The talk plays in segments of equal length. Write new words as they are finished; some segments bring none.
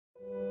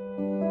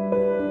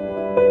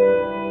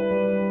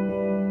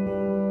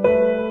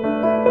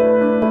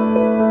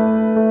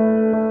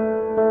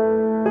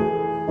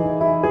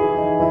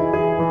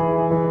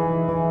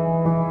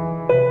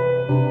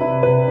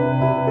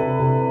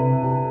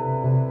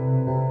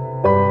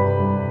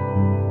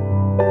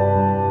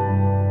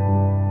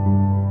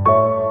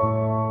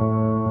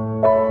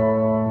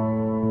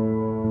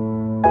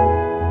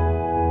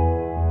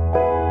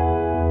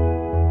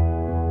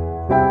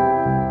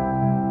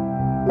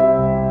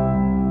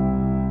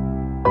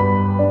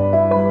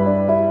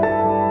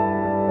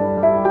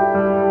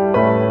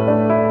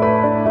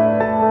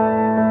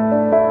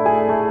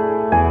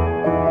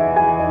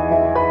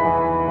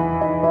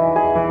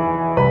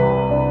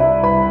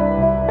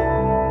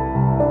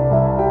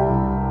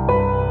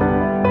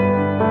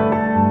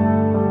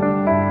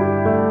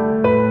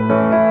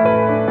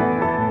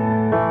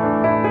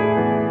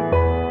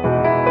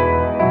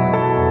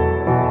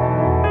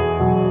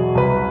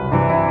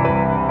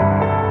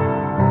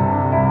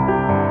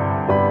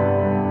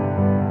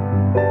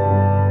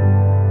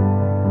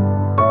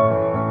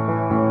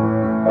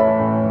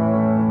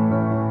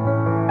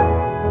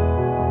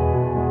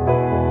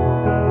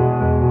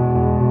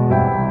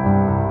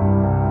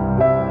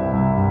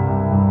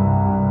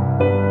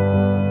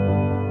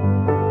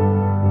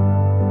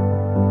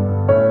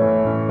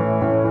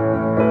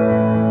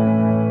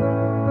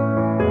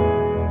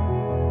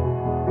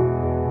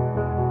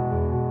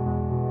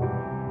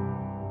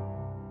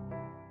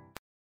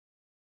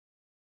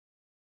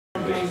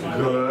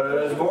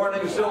Good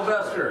morning,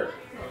 Sylvester.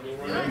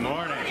 Good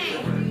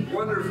morning.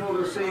 Wonderful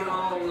to see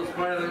all the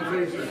smiling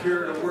faces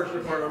here to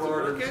worship our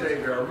Lord and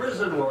Savior, our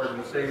risen Lord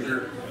and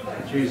Savior,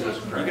 Jesus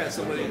Christ. You got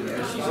somebody in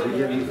there. We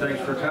give you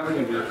thanks for coming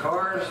in your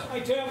cars,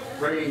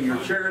 bringing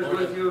your chairs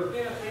with you.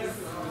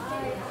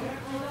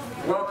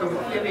 Welcome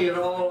any and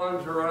all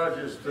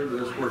entourages to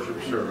this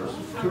worship service.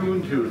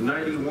 Tune to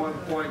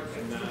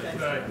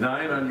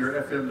 91.9 on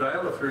your FM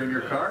dial if you're in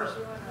your cars.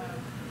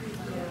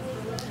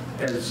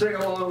 And sing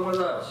along with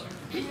us.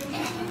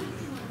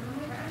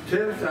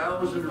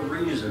 10,000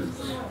 Reasons.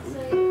 Bless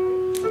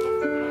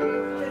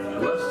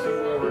the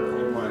Lord, O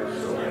my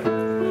soul.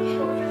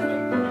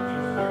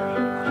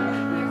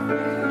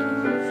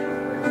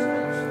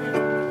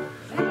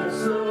 Bless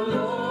the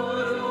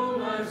Lord, O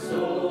my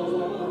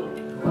soul.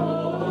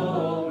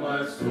 Oh,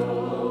 my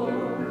soul.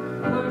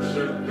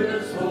 Worship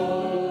His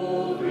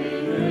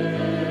holy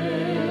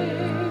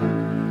name.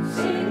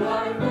 Sing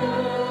like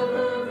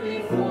never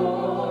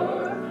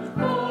before.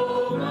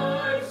 Oh,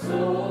 my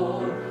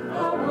soul.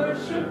 I'll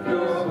worship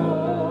Your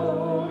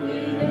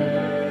holy name.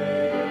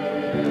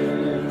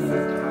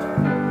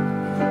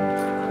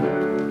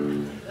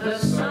 The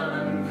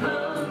sun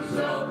comes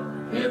up,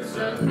 it's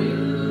a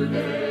new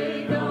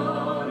day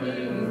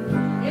dawning.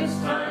 It's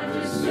time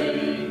to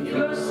sing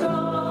Your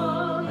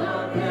song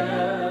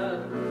again.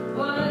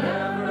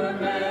 Whatever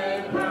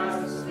may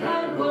pass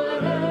and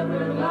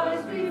whatever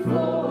lies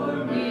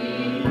before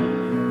me,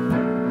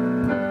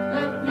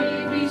 let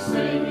me be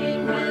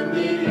singing when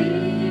the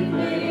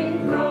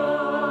evening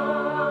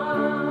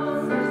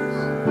comes.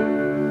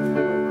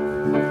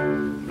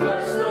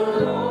 Bless the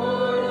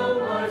Lord, oh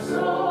my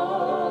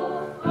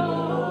soul,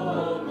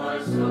 oh my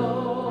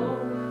soul,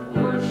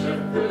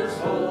 worship His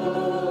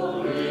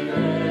holy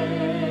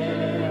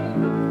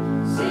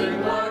name.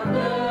 Sing like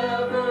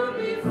never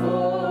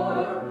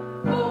before,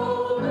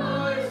 oh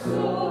my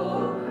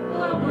soul,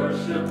 I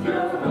worship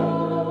Your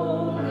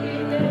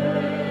holy name.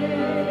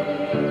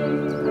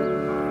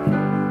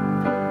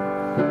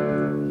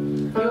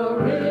 You're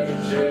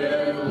rich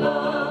in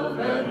love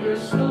and You're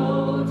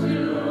slow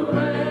to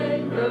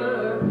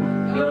anger.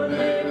 Your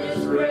name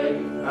is great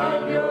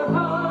and Your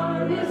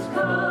heart is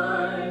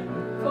kind.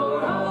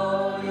 For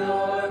all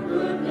Your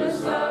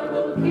goodness I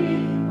will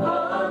keep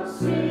on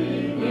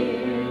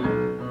singing.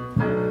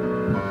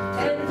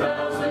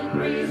 10,000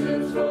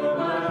 reasons for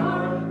my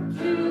heart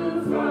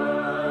to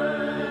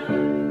find.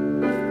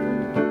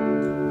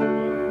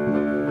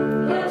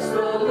 Bless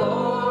the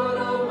Lord,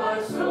 oh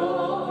my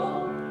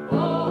soul,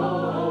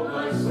 oh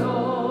my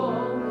soul,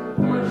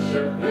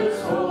 worship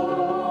His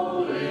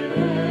holy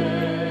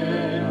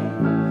name.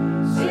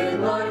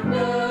 Sing like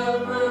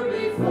never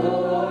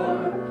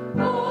before,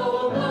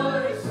 oh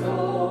my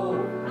soul,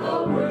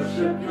 I'll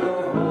worship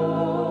Your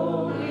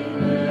holy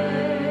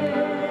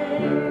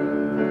name.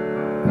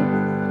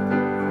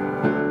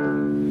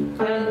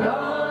 And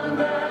on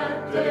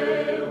that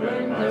day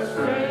when my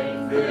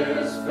strength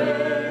is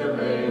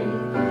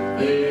failing,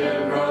 the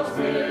end draws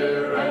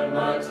near and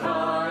my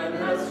time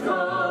has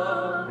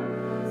gone,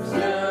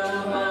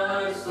 still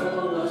my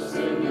soul will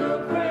sing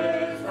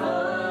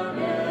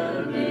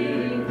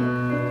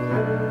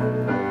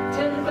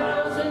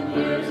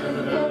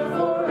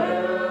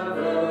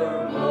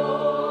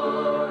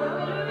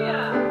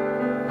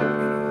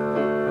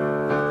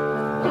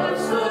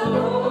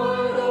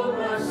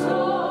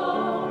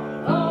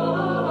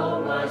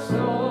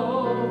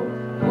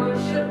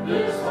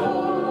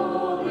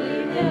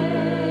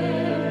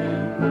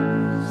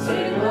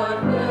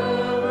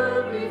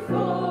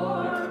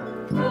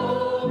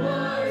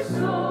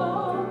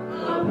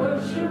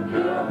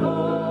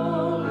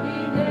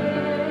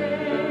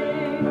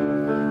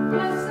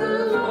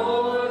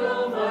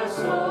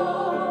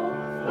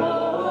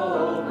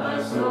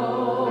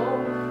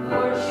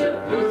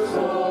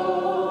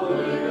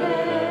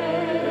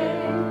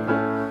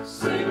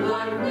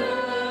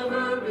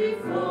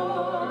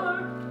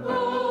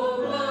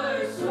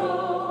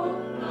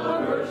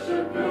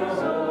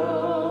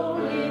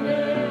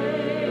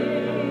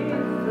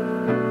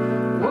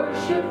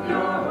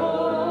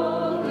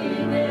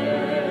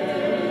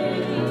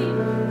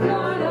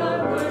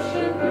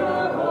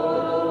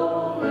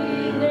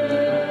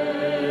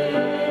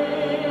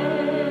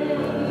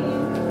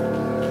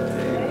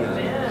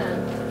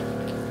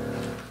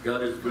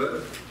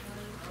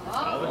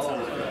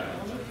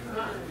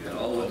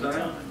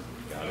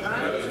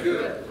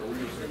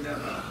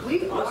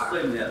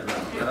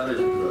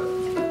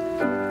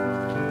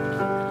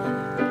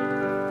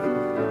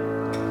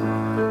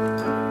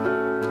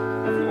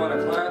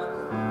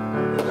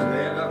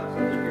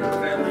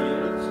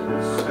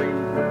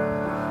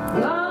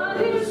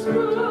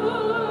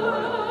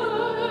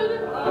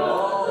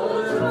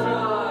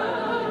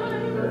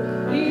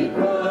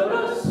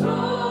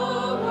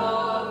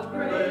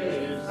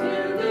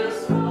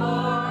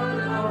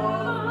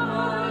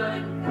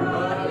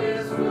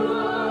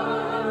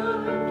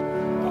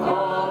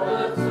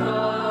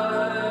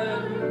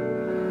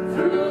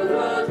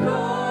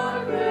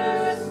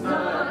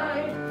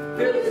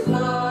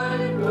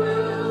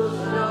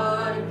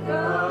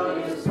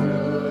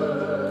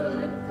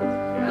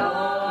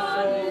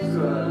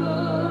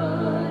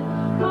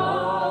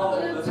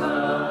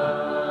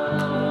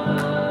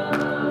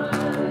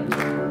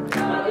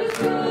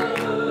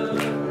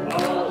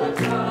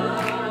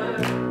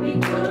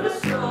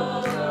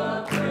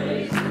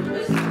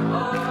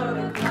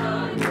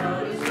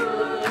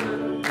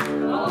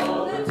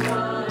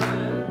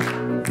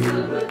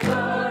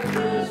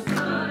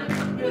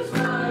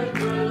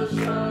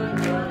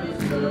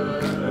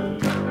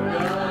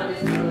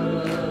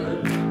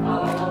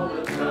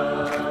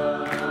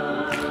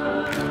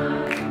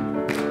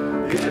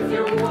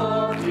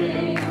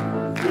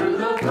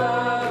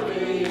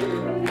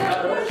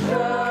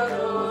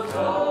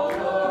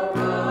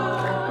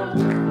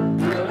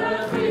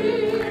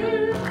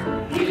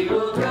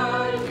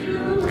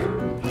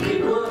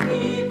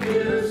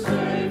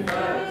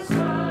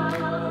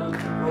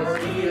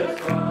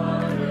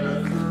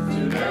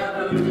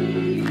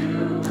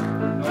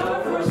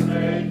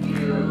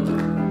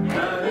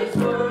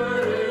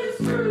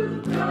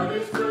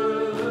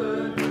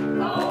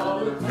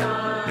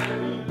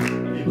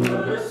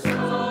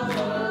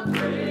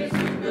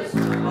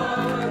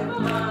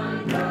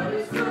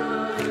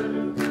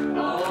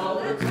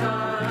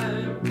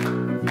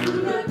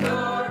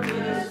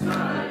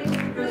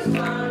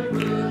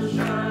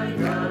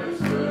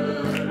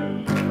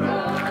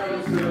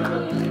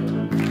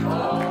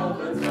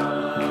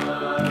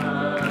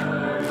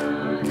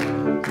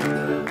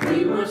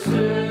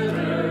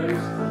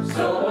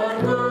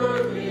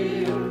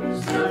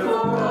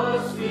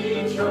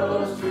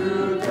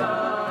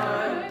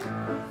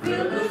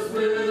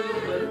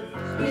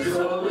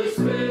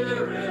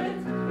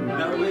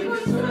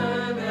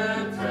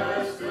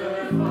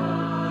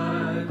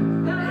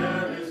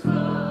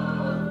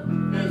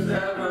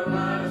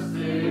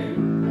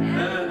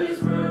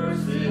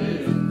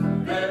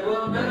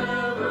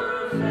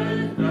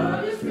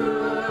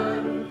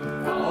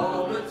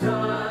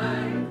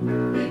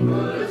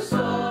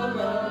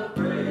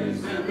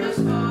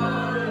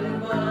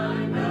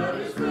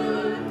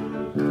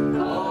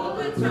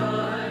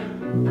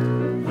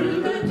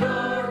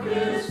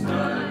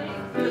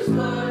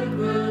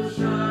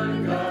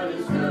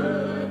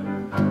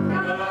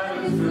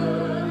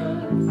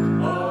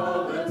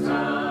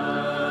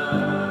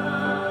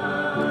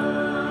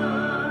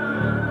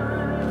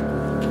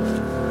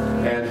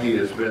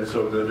Been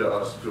so good to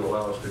us to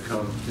allow us to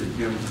come to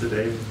Him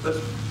today. Let's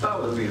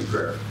bow with me in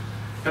prayer.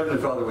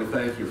 Heavenly Father, we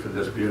thank you for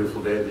this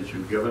beautiful day that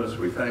you've given us.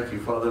 We thank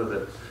you, Father,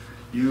 that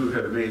you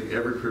have made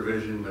every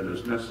provision that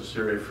is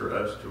necessary for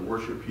us to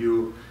worship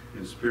you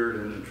in spirit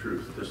and in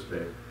truth this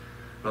day.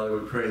 Father,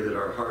 we pray that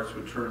our hearts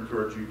would turn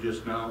towards you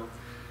just now,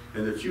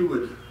 and that you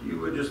would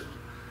just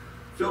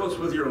fill us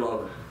with your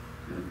love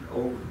and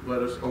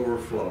let us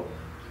overflow.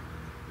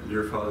 And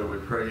dear Father, we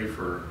pray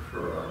for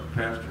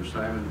Pastor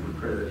Simon. We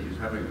pray that he's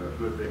having a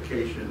good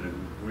vacation, and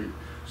we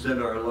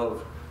send our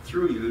love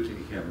through you to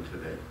him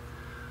today.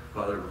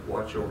 Father,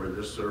 watch over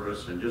this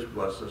service and just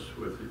bless us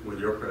with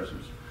your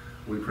presence.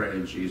 We pray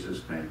in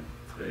Jesus' name.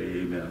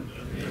 Amen.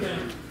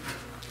 Amen.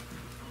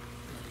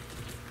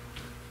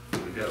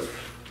 We have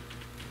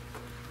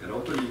an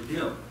opening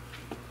hymn.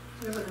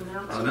 We have an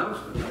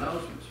announcement.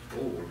 Announcements.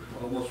 Oh,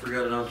 almost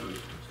forgot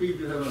announcements. Steve,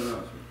 do you have an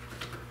announcement?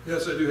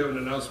 Yes, I do have an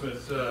announcement.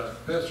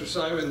 Pastor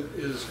Simon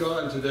is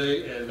gone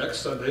today, and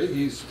next Sunday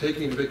he's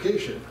taking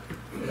vacation.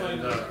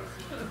 And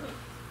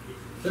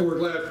we're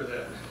glad for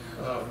that.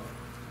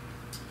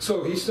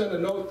 So he sent a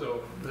note,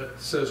 though, that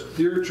says,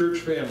 "Dear church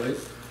family,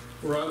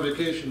 we're on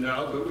vacation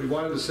now, but we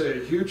wanted to say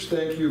a huge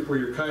thank you for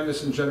your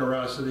kindness and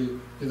generosity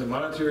in the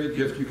monetary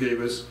gift you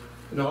gave us,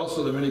 and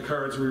also the many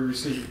cards we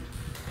received.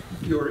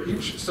 You are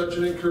each such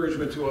an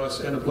encouragement to us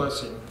and a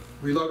blessing.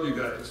 We love you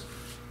guys.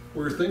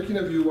 We're thinking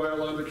of you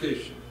while on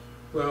vacation."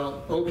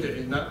 Well,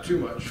 okay, not too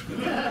much.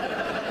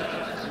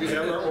 We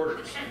have our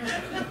orders.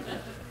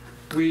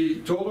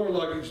 We told our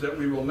luggage that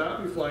we will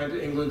not be flying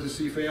to England to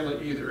see family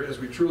either, as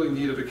we truly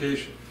need a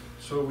vacation.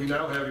 So we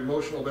now have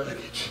emotional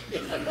baggage.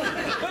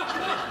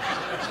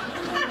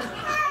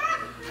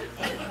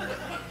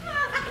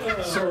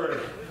 Sorry.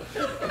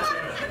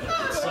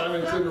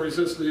 Simon couldn't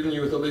resist leaving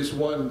you with at least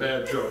one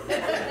bad joke.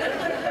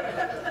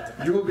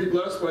 You will be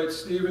blessed by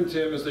Steve and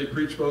Tim as they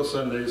preach both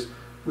Sundays.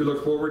 We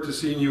look forward to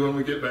seeing you when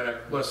we get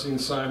back.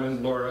 Blessings,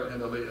 Simon, Laura,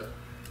 and Aaliyah.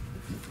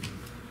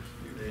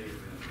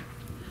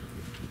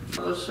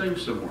 Let's sing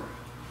some more.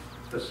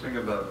 Let's sing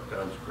about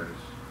God's grace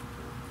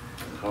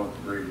and how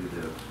great it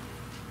is.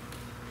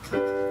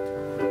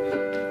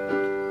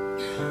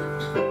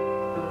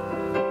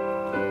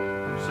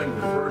 Sing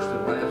the first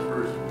and last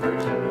verse of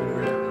Praise Him, O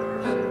great is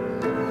our Savior.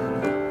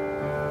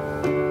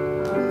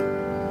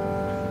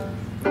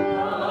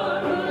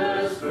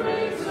 Marvelous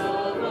grace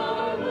of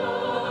our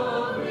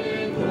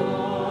loving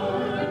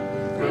Lord,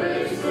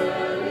 grace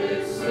that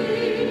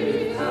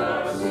exceeds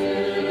our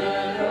sin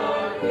and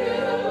our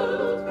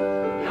guilt.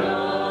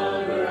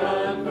 Yonder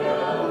on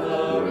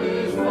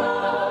Calvary's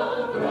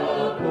mountain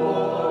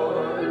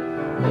abhorred,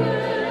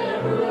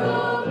 never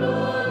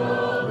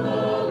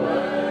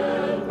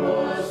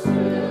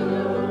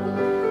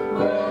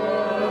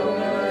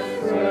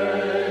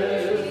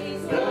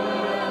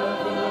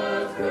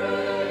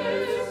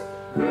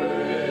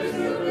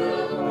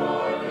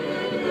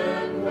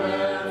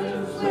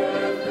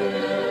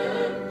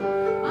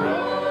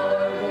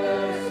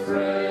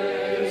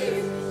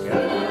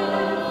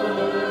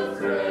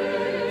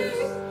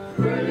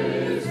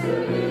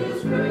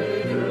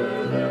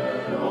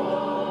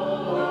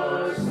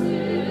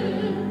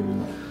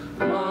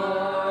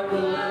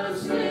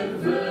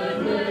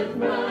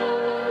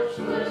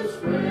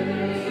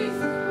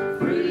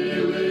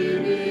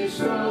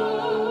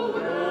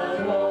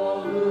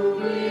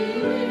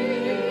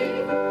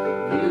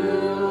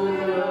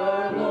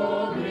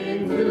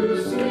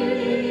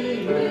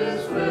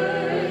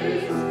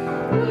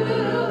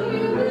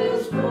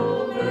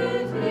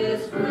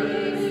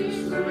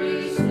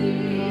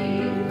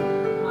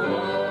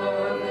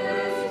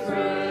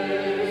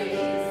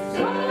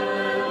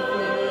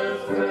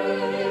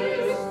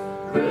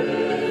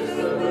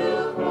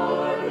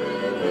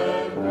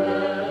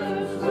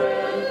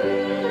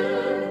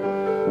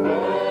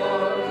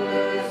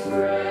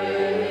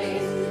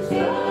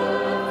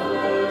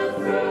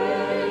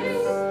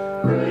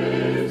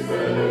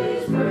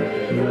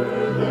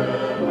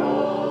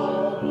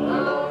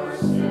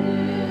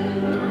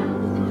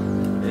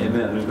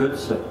Amen.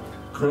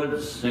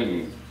 Good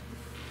singing.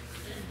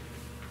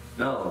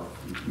 Now,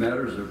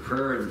 matters of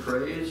prayer and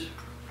praise.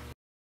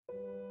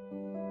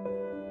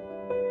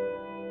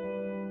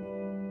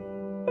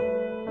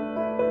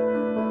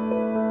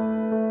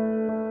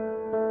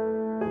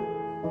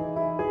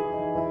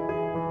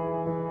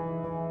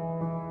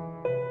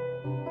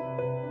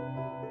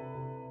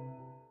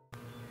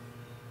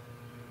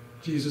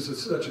 Jesus,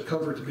 it's such a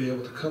comfort to be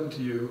able to come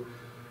to you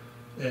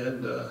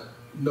and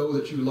know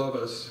that you love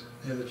us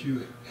and that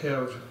you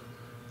have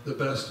the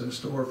best in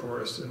store for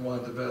us and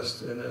want the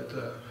best, and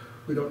that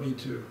we don't need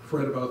to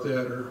fret about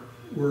that or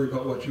worry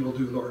about what you will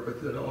do, Lord,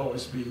 but that it'll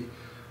always be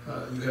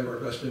you have our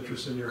best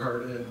interests in your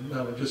heart, and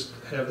not only just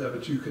have that,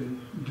 but you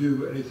can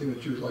do anything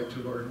that you would like to,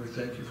 Lord, and we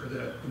thank you for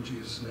that. In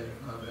Jesus' name,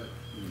 amen.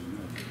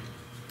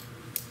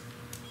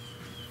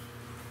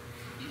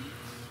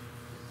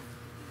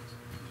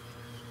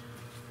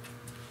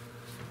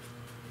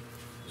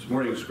 This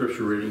morning's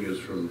scripture reading is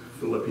from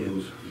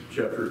Philippians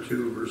chapter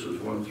 2,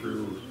 verses 1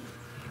 through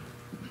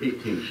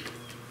 18.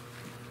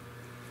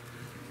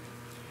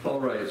 Paul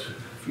writes,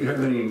 if you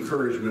have any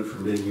encouragement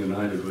from being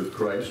united with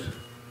Christ,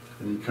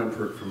 any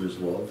comfort from his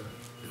love,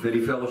 if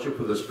any fellowship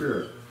with the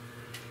Spirit,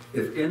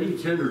 if any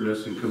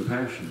tenderness and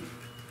compassion,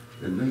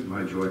 then make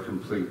my joy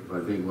complete by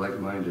being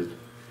like-minded,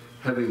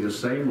 having the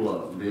same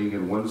love, being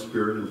in one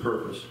spirit and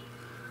purpose.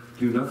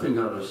 Do nothing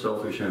out of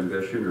selfish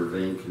ambition or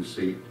vain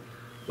conceit,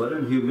 but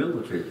in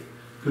humility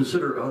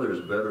consider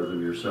others better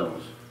than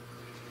yourselves.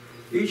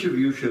 Each of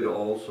you should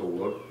also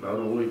look not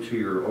only to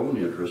your own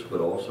interest, but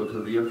also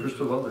to the interest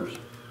of others.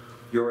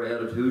 Your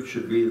attitude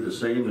should be the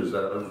same as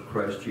that of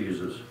Christ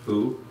Jesus,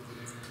 who,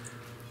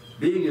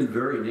 being in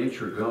very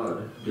nature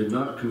God, did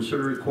not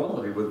consider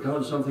equality with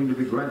God something to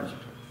be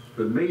grasped,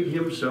 but made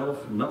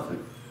himself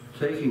nothing,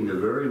 taking the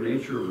very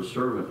nature of a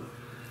servant,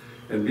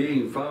 and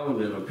being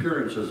found in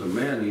appearance as a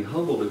man, he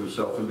humbled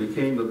himself and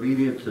became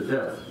obedient to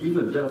death,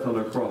 even death on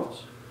a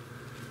cross.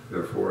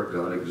 Therefore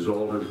God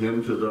exalted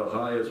him to the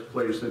highest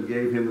place and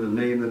gave him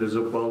the name that is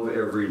above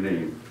every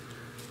name,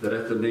 that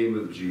at the name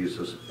of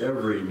Jesus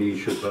every knee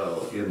should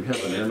bow in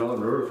heaven and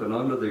on earth and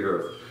under the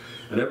earth,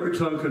 and every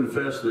tongue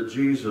confess that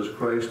Jesus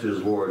Christ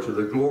is Lord, to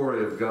the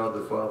glory of God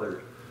the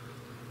Father.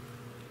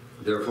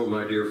 Therefore,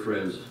 my dear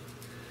friends,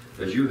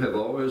 as you have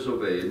always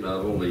obeyed,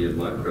 not only in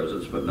my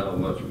presence, but now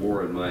much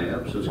more in my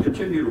absence,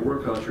 continue to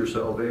work out your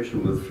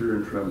salvation with fear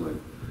and trembling.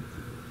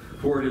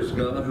 For it is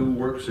God who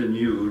works in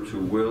you to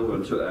will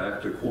and to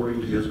act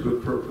according to his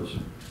good purpose.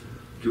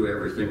 Do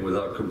everything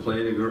without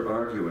complaining or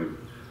arguing,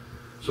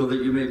 so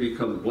that you may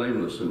become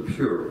blameless and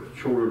pure,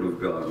 children of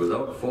God,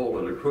 without fault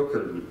in a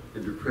crooked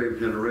and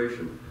depraved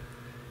generation,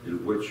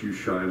 in which you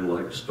shine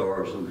like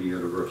stars in the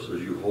universe,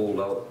 as you hold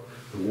out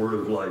the word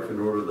of life,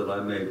 in order that I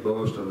may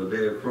boast on the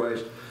day of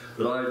Christ,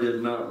 that I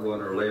did not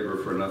run or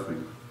labor for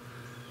nothing.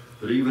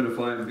 But even if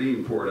I am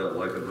being poured out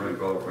like a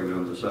drink offering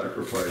unto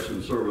sacrifice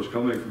and service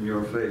coming from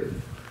your faith,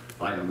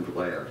 I am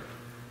glad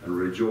and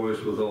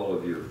rejoice with all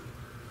of you.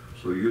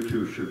 So you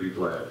too should be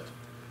glad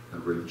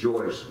and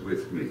rejoice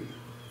with me.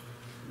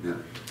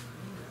 Amen.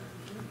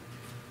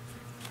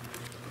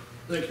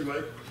 Thank you,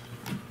 Mike.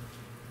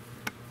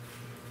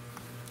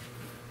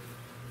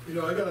 You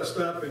know, I got to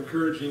stop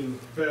encouraging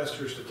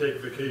pastors to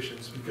take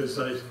vacations, because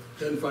I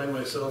then find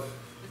myself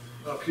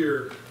up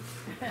here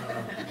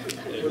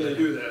when they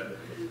do that.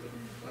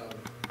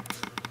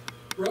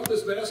 Brought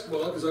this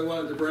basketball because I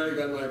wanted to brag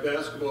on my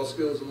basketball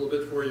skills a little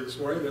bit for you this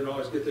morning. I didn't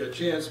always get that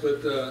chance,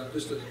 but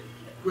just a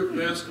quick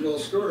basketball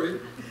story.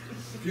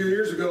 A few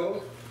years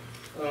ago,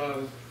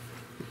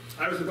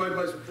 I was invited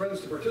by some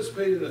friends to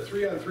participate in a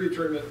 3-on-3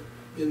 tournament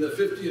in the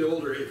 50 and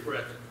older age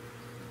bracket.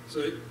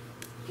 So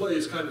play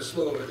is kind of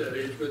slow at that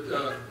age, but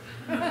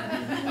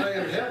I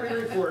am happy to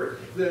report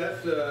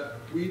that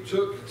we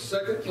took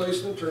second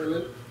place in the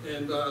tournament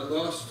and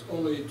lost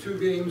only 2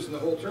 games in the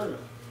whole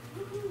tournament.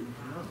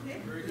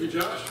 Hey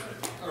Josh,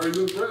 are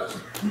you impressed?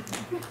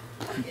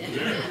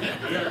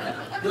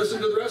 Yeah.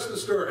 Listen to the rest of the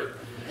story.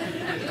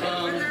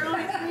 Were there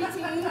only 3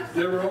 teams?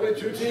 There were only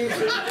 2 teams.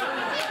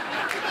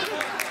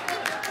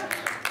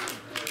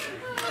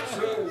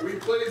 So we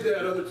played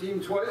that other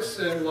team twice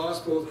and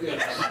lost both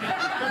games.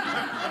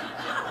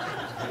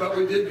 But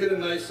we did get a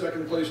nice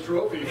second place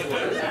trophy for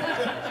it,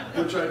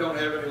 which I don't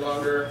have any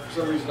longer. For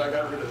some reason I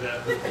got rid of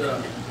that.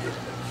 But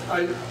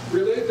I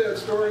relate that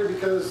story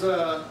because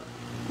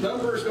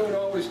numbers don't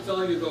always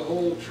tell you the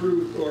whole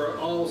truth or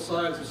all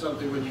sides of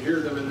something when you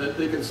hear them, and that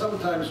they can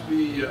sometimes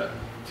be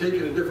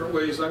taken in different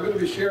ways. I'm going to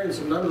be sharing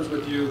some numbers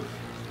with you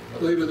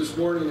later this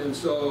morning, and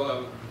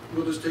so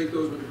we'll just take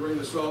those with a grain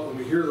of salt when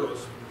we hear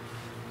those.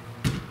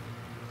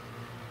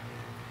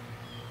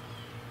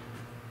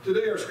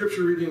 Today our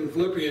scripture reading in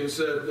Philippians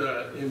said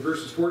in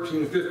verses 14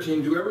 and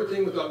 15, do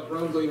everything without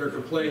grumbling or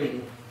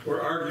complaining or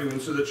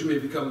arguing, so that you may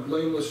become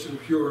blameless and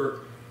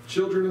pure,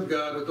 children of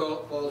God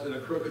without fault in a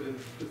crooked and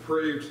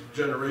depraved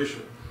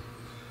generation.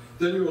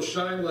 Then you will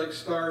shine like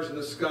stars in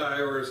the sky,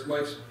 or as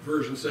Mike's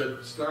version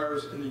said,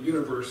 stars in the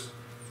universe.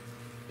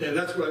 And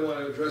that's what I want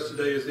to address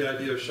today, is the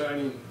idea of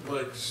shining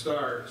like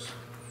stars.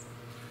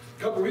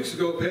 couple weeks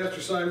ago, Pastor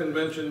Simon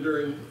mentioned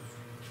during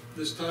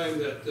this time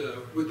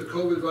that with the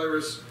COVID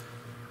virus,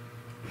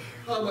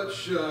 how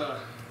much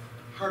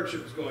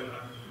hardship is going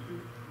on.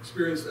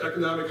 Experienced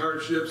economic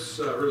hardships,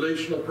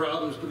 relational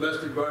problems,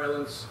 domestic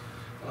violence,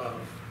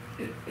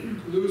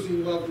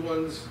 losing loved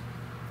ones,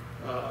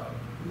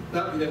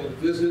 not being able to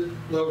visit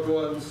loved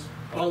ones,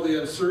 all the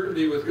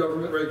uncertainty with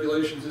government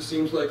regulations. It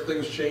seems like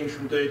things change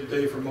from day to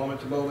day, from moment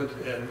to moment,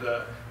 and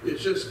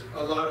it's just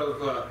a lot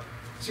of,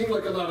 seemed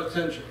like a lot of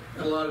tension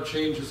and a lot of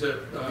changes that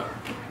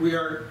we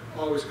aren't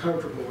always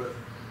comfortable with.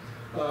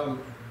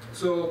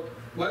 So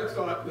my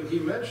thought when he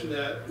mentioned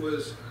that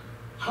was,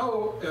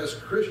 how as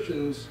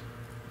Christians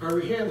are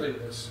we handling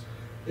this?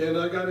 And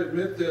I got to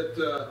admit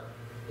that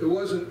it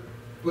wasn't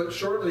but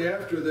shortly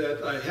after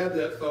that I had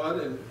that thought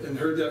and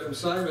heard that from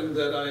Simon,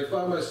 that I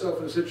found myself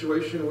in a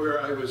situation where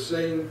I was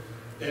saying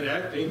and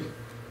acting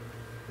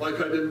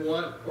like I didn't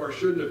want or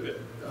shouldn't have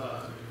been.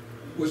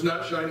 Was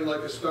not shining like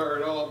a star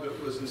at all, but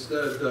was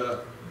instead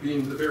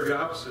being the very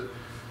opposite.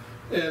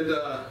 And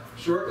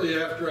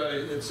shortly after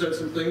I had said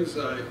some things,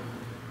 I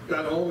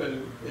got home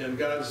and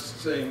God's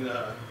saying,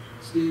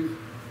 Steve,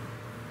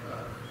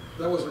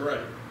 that wasn't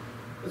right.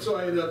 And so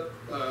I ended up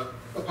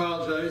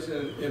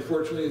apologizing, and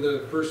fortunately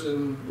the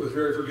person was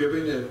very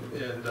forgiving,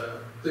 and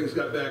things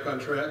got back on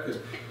track,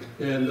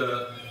 and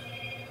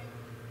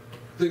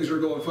things were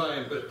going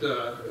fine. But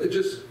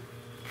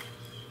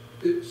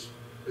it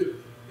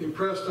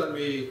impressed on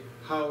me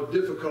how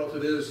difficult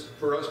it is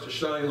for us to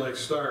shine like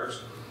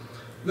stars.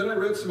 Then I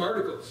read some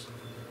articles,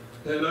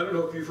 and I don't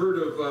know if you've heard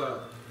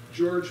of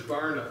George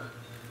Barna.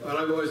 And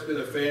I've always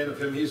been a fan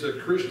of him. He's a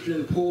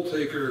Christian poll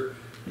taker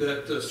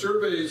that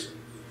surveys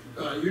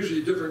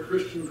usually different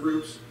Christian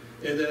groups,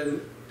 and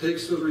then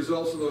takes the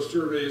results of those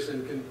surveys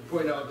and can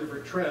point out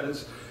different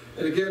trends.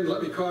 And again,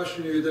 let me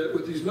caution you that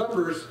with these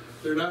numbers,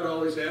 they're not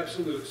always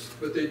absolutes,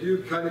 but they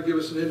do kind of give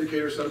us an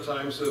indicator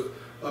sometimes of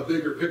a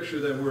bigger picture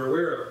than we're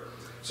aware of.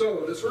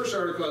 So this first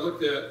article I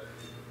looked at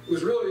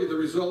was really the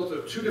result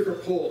of two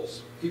different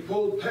polls. He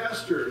polled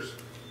pastors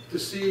to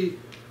see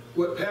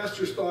what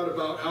pastors thought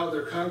about how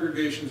their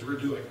congregations were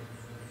doing.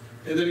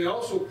 And then he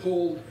also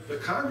polled the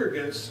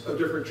congregants of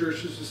different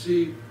churches to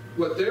see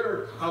what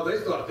how they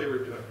thought they were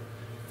doing.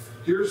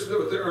 Here's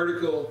what the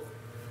article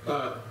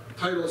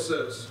title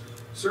says.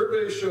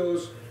 Survey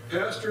shows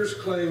pastors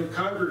claim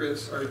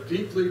congregants are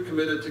deeply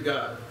committed to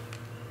God.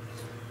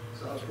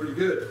 Sounds pretty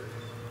good.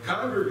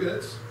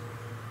 Congregants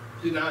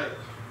deny it.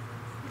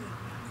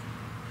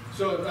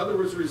 So in other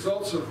words, the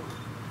results of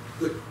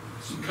the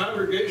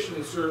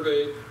congregation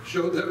survey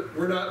showed that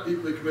we're not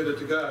deeply committed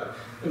to God.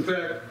 In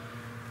fact,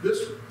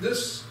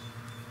 this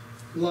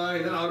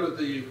line out of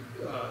the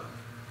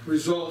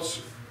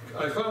results,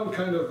 I found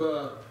kind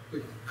of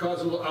it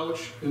caused a little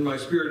ouch in my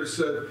spirit. It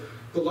said,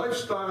 the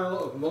lifestyle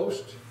of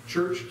most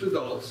churched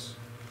adults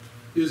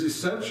is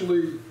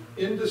essentially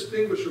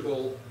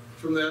indistinguishable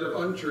from that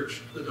of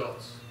unchurched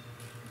adults.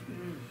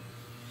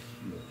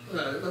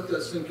 Let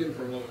that sink in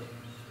for a moment.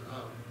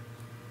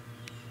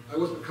 I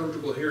wasn't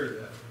comfortable hearing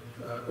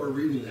that or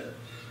reading that.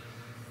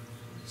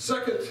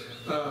 Second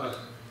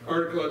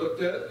article I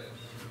looked at,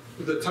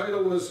 the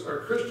title was, are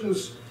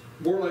Christians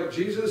more like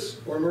Jesus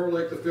or more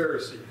like the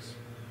Pharisees?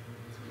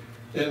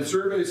 And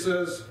survey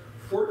says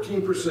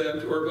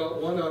 14%, or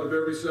about 1 out of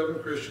every 7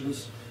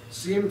 Christians,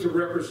 seem to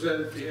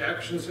represent the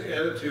actions and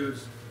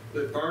attitudes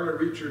that Barna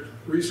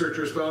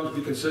researchers found to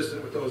be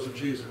consistent with those of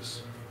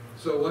Jesus.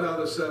 So 1 out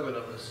of 7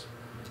 of us.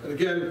 And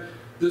again,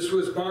 this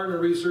was Barna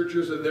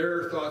researchers and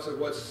their thoughts of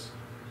what's,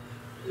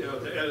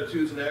 the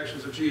attitudes and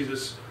actions of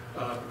Jesus.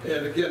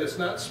 And again, it's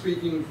not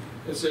speaking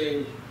and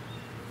saying,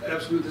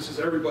 absolutely, this is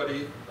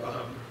everybody,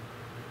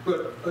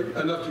 but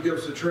enough to give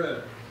us a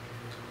trend.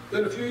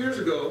 Then a few years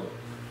ago,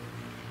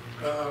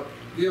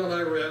 Gail and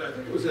I were at, I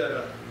think it was at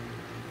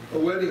a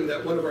wedding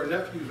that one of our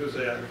nephews was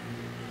at,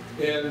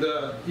 and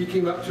he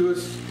came up to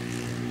us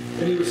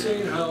and he was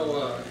saying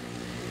how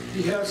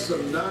he has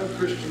some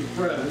non-Christian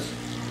friends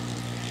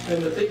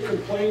and that they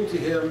complained to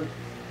him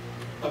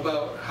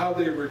about how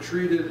they were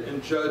treated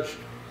and judged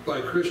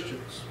by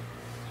Christians.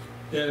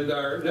 And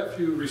our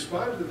nephew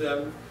responded to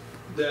them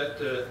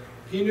that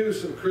he knew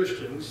some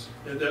Christians.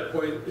 At that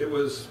point, it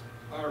was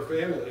our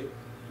family,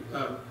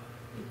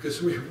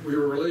 because we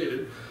were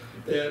related.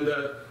 And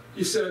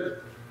he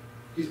said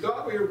he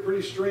thought we were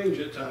pretty strange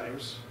at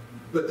times,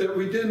 but that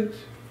we didn't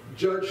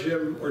judge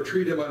him or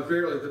treat him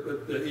unfairly,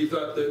 but that he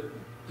thought that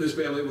his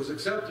family was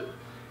accepted.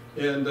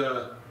 And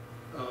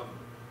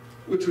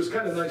which was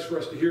kind of nice for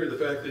us to hear, the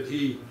fact that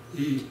he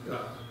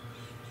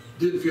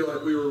didn't feel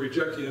like we were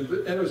rejecting him.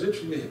 And it was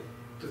interesting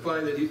to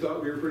find that he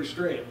thought we were pretty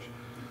strange.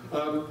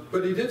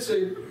 But he did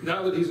say,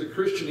 now that he's a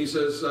Christian, he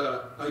says,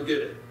 I get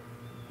it.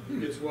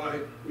 It's why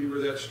we were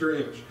that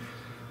strange.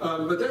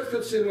 But that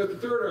fits in with the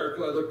third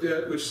article I looked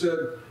at, which said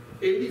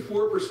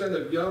 84%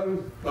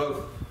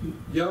 of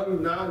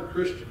young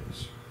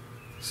non-Christians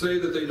say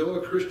that they know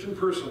a Christian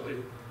personally,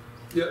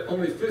 yet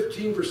only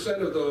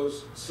 15% of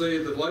those say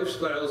the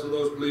lifestyles of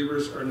those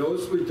believers are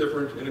noticeably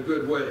different in a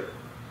good way.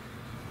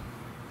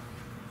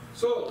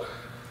 So,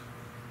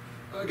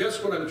 I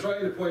guess what I'm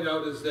trying to point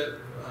out is that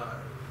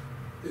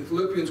in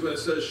Philippians, when it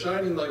says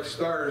shining like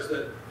stars,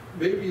 that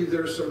maybe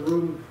there's some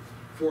room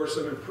for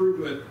some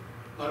improvement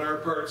on our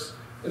parts.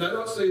 And I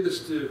don't say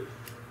this to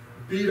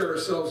beat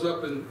ourselves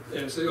up and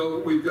say,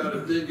 oh, we've got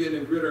to dig in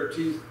and grit our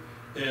teeth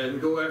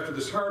and go after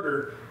this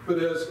harder, but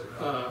as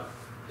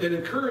an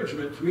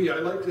encouragement to me. I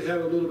like to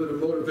have a little bit of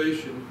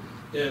motivation,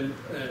 and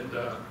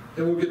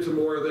we'll get to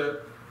more of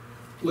that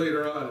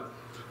later on.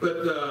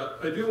 But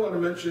I do want to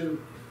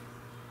mention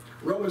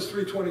Romans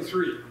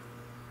 3:23.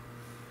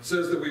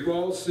 Says that we've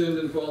all sinned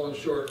and fallen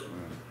short.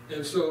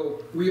 And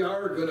so we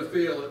are going to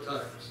fail at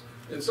times.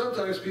 And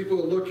sometimes people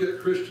look at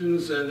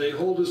Christians and they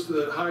hold us to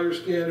that higher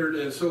standard,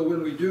 and so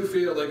when we do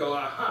fail, they go,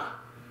 aha,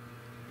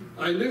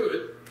 I knew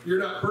it, you're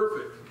not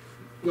perfect.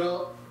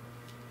 Well,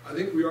 I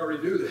think we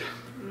already knew that.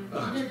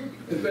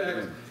 In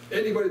fact,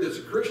 anybody that's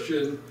a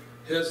Christian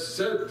has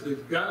said to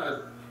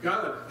God,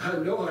 God, I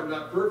know I'm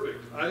not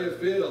perfect. I have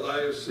failed,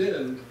 I have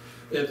sinned,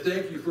 and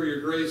thank you for your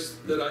grace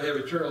that I have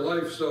eternal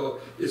life. So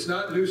it's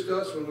not news to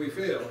us when we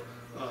fail,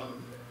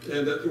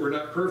 and that we're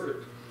not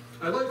perfect.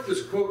 I like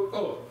this quote,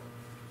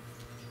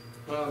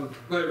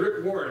 by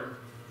Rick Warren,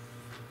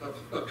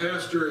 a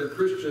pastor and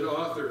Christian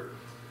author.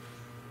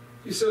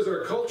 He says,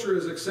 our culture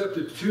has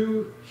accepted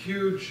two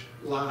huge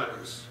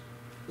lies.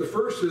 The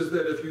first is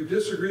that if you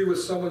disagree with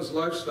someone's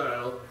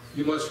lifestyle,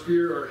 you must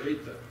fear or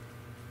hate them.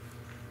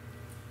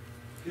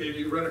 Okay,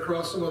 you run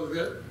across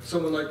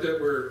someone like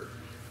that where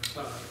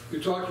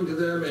you're talking to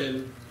them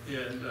and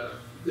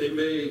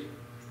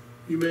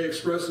you may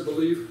express a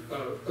belief,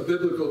 a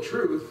biblical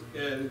truth,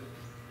 and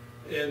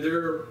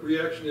their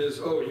reaction is,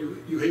 oh,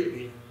 you hate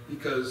me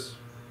because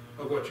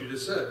of what you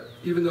just said.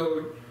 Even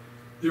though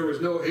there was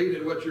no hate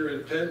in what your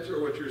intent or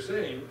what you're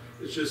saying,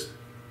 it's just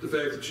the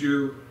fact that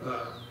you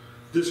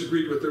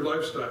disagreed with their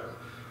lifestyle.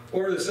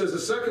 Or it says the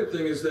second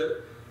thing is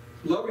that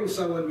loving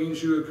someone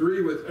means you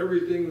agree with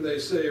everything they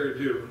say or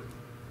do.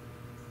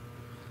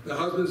 Now,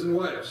 husbands and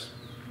wives,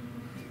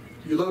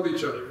 you love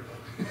each other.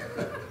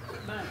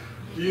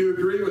 Do you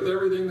agree with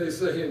everything they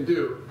say and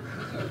do?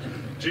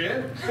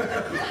 Jan?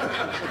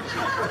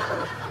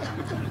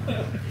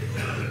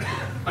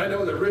 I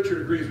know that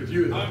Richard agrees with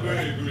you, though. I'm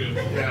very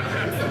agreeable. Yeah.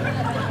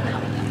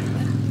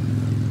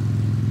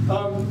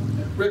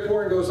 Rick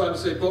Warren goes on to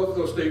say both of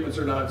those statements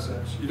are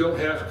nonsense. You don't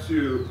have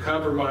to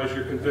compromise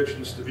your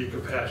convictions to be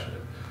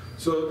compassionate.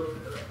 So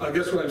I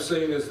guess what I'm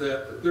saying is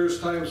that there's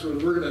times when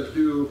we're going to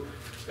do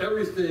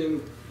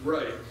everything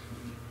right,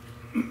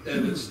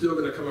 and it's still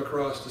going to come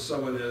across to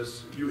someone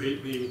as you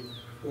hate me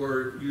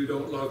or you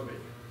don't love me.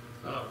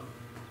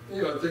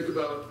 You know, think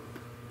about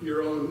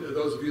your own,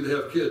 those of you that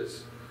have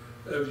kids.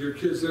 Have your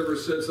kids ever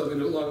said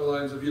something along the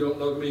lines of you don't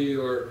love me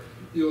or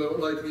you don't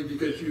like me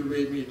because you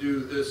made me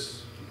do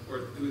this or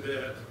do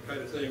that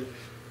kind of thing?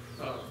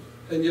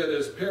 And yet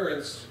as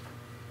parents,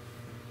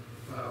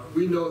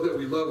 we know that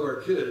we love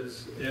our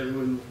kids, and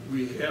when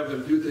we have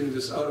them do things,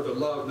 it's out of a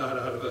love, not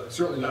out of a,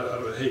 certainly not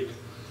out of a hate.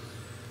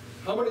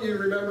 How many of you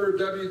remember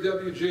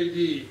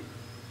WWJD?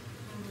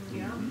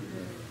 Yeah.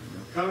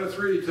 Count of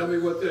three, tell me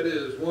what that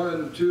is.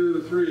 1,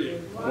 2, 3.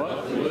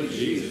 What would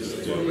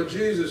Jesus do? What would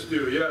Jesus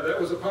do? Yeah, that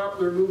was a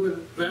popular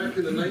movement back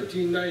in the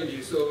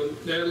 1990s. So,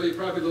 Natalie,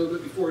 probably a little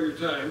bit before your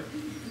time.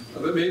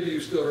 But maybe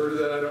you still heard of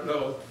that, I don't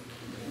know.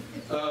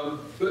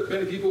 But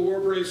many people wore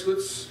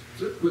bracelets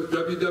with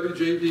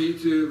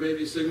WWJD to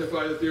maybe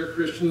signify that they're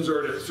Christians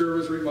or to serve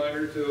as a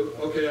reminder to,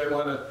 okay, I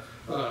want to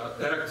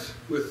act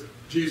with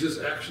Jesus'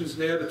 actions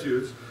and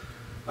attitudes.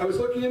 I was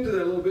looking into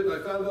that a little bit, and I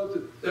found out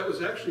that that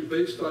was actually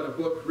based on a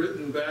book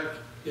written back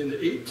in the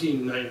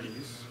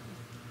 1890s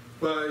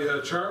by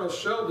Charles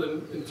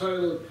Sheldon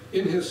entitled,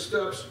 In His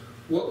Steps,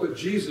 What Would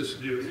Jesus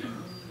Do?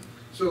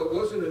 So it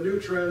wasn't a new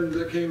trend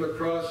that came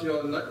across, you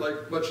know,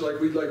 much like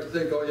we'd like to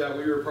think, oh yeah,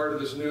 we were part of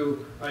this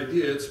new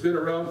idea. It's been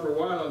around for a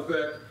while. In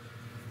fact,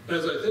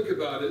 as I think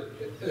about it,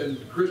 and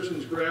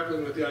Christians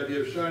grappling with the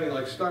idea of shining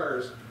like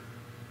stars,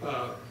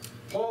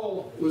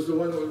 Paul was the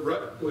one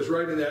that was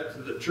writing that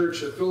to the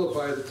church at Philippi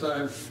at the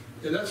time,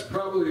 and that's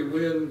probably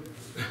when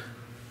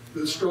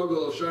the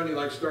struggle of shining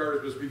like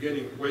stars was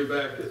beginning, way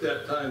back at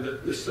that time.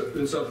 That this has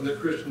been something that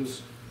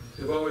Christians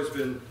have always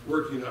been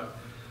working on.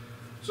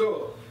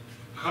 So,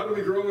 how do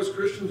we grow as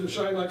Christians and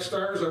shine like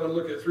stars? I want to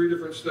look at 3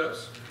 different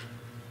steps.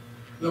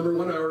 Number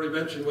 1, I already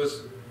mentioned,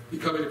 was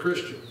becoming a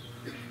Christian.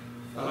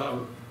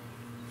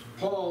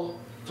 Paul,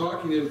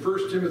 talking in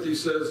 1 Timothy,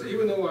 says,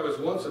 even though I was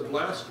once a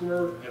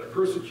blasphemer and a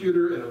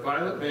persecutor and a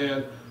violent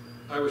man,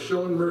 I was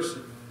shown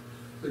mercy.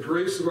 The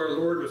grace of our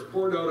Lord was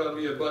poured out on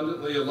me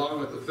abundantly,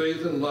 along with the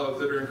faith and love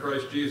that are in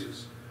Christ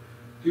Jesus.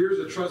 Here's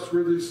a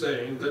trustworthy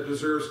saying that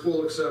deserves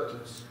full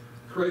acceptance.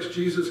 Christ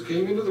Jesus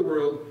came into the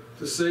world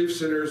to save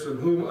sinners, of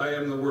whom I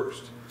am the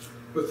worst.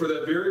 But for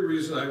that very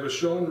reason I was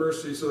shown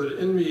mercy, so that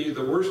in me,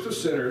 the worst of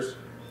sinners,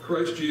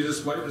 Christ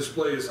Jesus might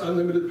display his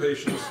unlimited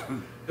patience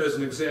as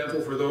an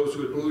example for those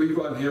who would believe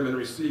on him and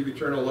receive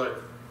eternal life.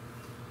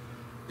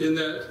 In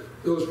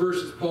those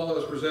verses, Paul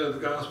has presented the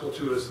gospel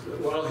to us that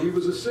while he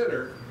was a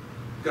sinner,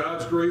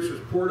 God's grace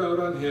was poured out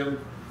on him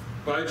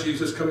by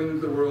Jesus coming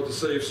into the world to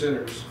save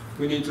sinners.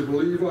 We need to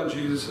believe on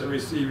Jesus and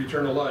receive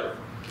eternal life.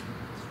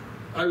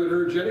 I would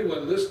urge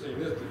anyone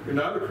listening, if you're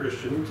not a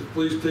Christian, to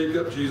please take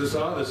up Jesus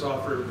on this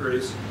offer of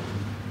grace.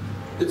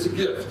 It's a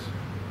gift.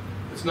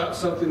 It's not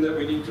something that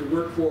we need to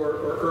work for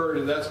or earn,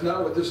 and that's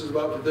not what this is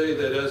about today,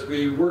 that as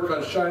we work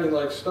on shining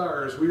like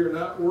stars, we are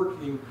not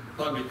working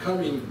on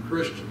becoming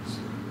Christians.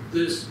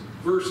 These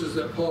verses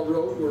that Paul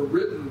wrote were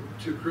written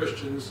to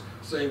Christians,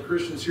 saying,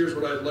 Christians, here's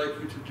what I'd like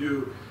you to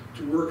do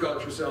to work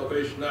out your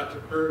salvation, not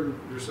to earn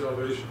your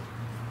salvation.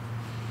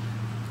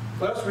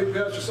 Last week,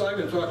 Pastor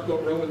Simon talked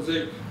about Romans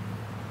 8.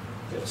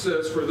 It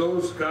says, for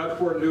those God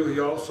foreknew, he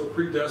also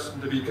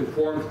predestined to be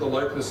conformed to the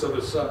likeness of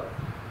his Son.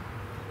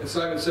 And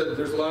Simon said that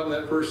there's a lot in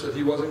that verse that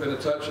he wasn't going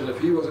to touch, and if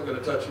he wasn't going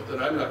to touch it, then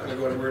I'm not going to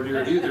go anywhere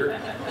near it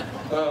either.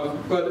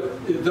 But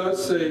it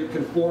does say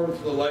conform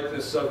to the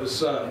likeness of his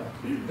Son.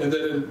 And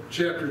then in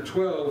chapter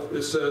 12,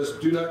 it says,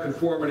 do not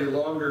conform any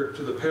longer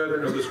to the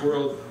pattern of this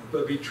world,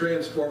 but be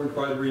transformed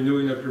by the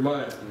renewing of your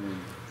mind.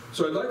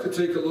 So I'd like to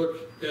take a look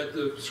at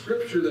the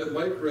scripture that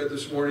Mike read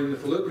this morning in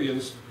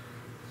Philippians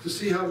to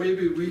see how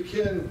maybe we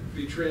can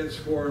be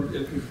transformed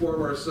and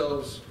conform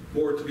ourselves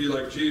more to be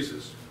like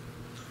Jesus.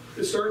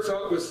 It starts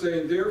out with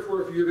saying,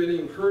 therefore, if you have any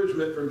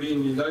encouragement from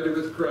being united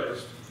with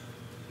Christ,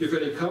 if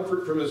any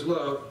comfort from his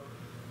love,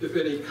 if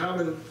any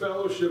common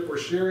fellowship or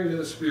sharing in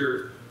the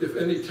Spirit, if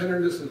any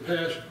tenderness and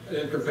passion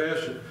and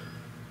compassion.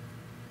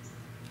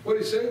 What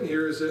he's saying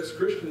here is that as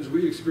Christians,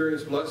 we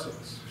experience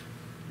blessings.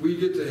 We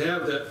get to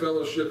have that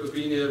fellowship of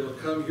being able to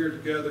come here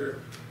together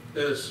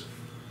as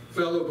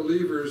fellow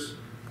believers,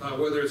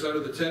 whether it's under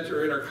the tent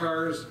or in our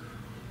cars,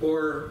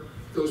 or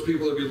those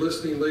people that will be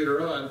listening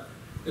later on.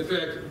 In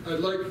fact, I'd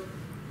like to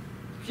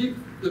keep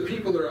the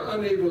people that are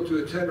unable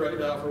to attend right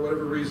now for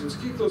whatever reasons,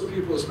 keep those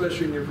people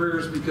especially in your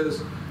prayers,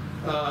 because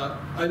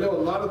I know a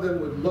lot of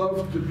them would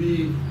love to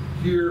be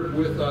here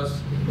with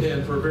us,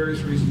 and for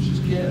various reasons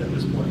just can't at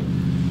this point.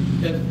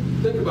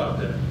 And think about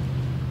that.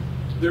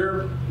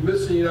 They're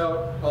missing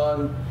out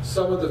on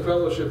some of the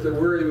fellowship that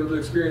we're able to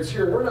experience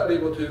here. We're not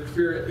able to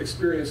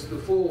experience the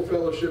full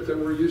fellowship that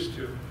we're used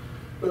to.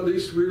 But at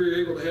least we were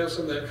able to have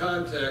some of that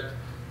contact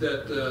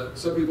that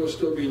some people are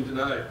still being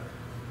denied.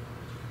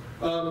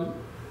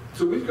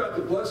 So we've got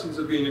the blessings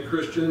of being a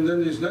Christian, and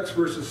then these next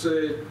verses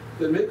say,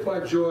 that make my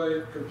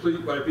joy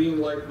complete by being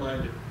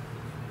like-minded,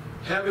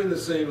 having the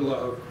same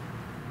love,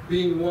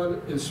 being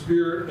one in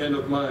spirit and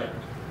of mind.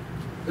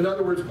 In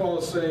other words, Paul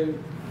is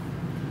saying,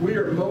 we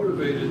are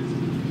motivated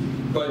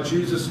by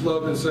Jesus'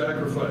 love and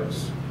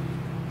sacrifice,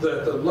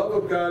 that the love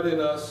of God in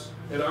us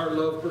and our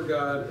love for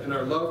God and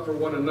our love for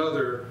one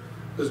another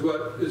is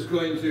what is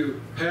going to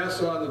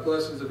pass on the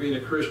blessings of being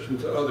a Christian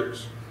to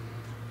others.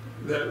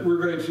 That we're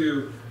going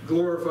to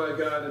glorify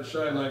God and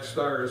shine like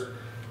stars.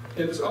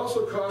 And it's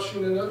also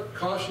cautioning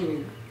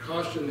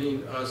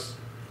us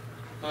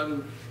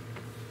on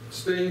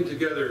staying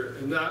together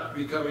and not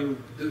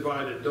becoming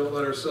divided. Don't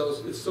let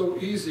ourselves, it's so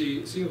easy,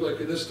 it seems like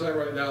in this time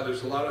right now,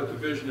 there's a lot of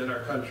division in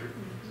our country.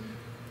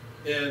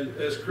 And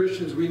as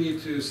Christians, we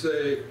need to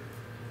say,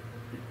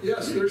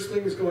 yes, there's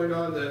things going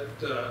on that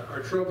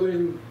are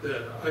troubling,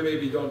 that I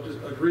maybe don't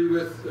agree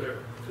with,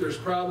 there's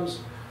problems,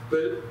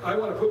 but I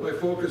want to put my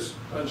focus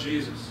on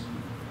Jesus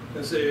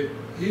and say,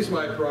 he's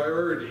my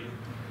priority,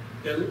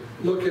 and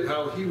look at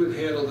how he would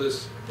handle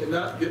this and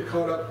not get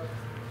caught up.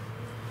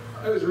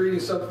 I was reading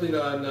something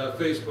on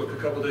Facebook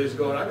a couple days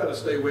ago, and I got to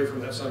stay away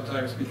from that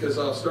sometimes, because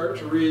I'll start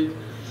to read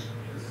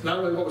not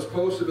only what was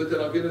posted, but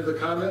then I'll get into the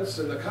comments,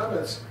 and the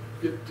comments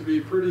get to be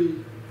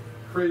pretty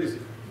crazy.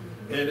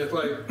 And if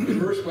I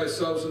immerse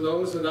myself in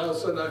those, and all of a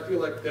sudden I feel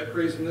like that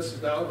craziness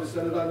is now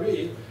descended on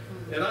me,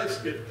 and I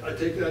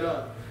take that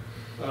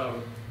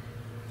on.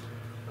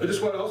 I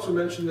just want to also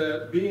mention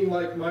that being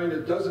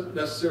like-minded doesn't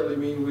necessarily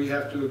mean we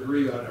have to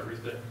agree on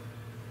everything.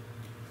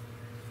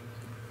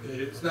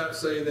 It's not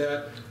saying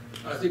that.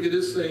 I think it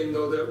is saying,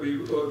 though, that we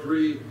will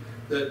agree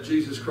that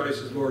Jesus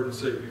Christ is Lord and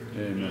Savior.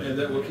 Amen. And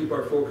that we'll keep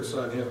our focus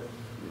on him.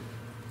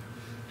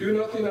 Do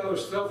nothing out of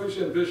selfish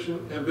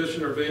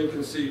ambition or vain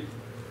conceit.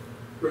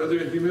 Rather,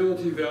 in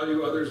humility,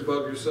 value others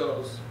above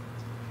yourselves,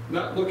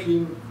 not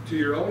looking to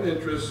your own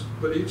interests,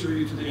 but each of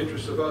you to the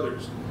interests of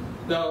others.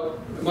 Now,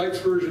 Mike's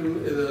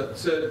version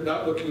said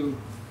not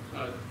looking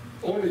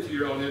only to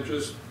your own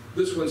interest.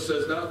 This one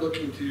says not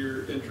looking to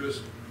your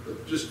interest,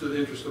 but just to the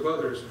interest of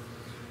others.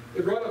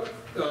 It brought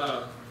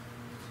up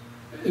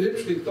an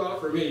interesting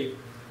thought for me.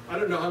 I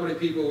don't know how many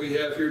people we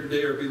have here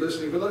today or be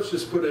listening, but let's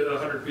just put it at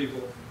 100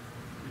 people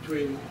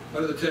between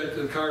under the tent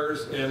and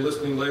cars and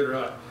listening later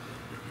on.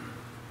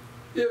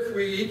 If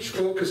we each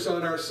focus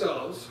on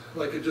ourselves,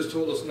 like it just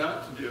told us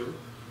not to do,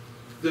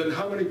 then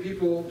how many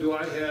people do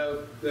I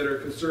have that are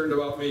concerned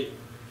about me?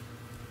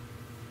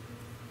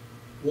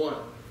 One.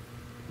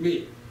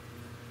 Me.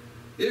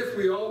 If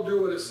we all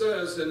do what it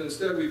says, and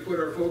instead we put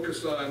our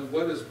focus on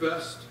what is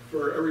best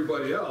for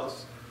everybody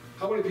else,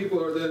 how many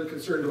people are then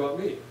concerned about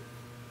me?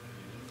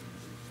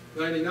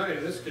 99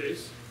 in this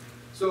case.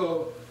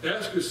 So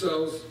ask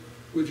yourselves,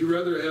 would you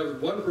rather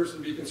have one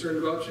person be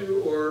concerned about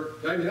you or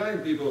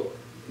 99 people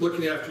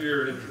looking after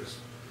your interests.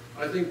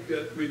 I think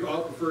that we'd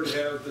all prefer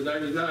to have the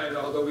 99,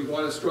 although we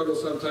want to struggle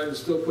sometimes and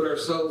still put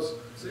ourselves,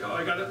 say, oh,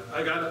 I got it.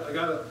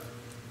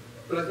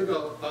 But I think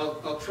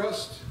I'll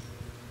trust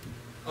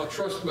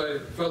my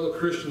fellow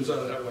Christians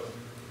on that one.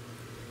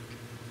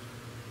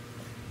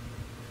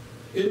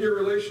 In your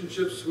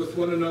relationships with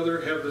one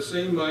another, have the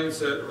same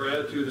mindset or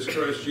attitude as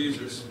Christ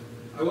Jesus.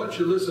 I want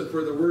you to listen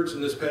for the words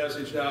in this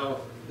passage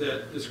now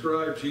that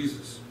describe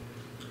Jesus,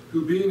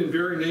 who being in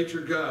very nature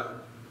God,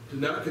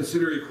 did not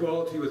consider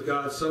equality with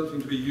God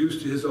something to be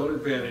used to his own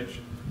advantage.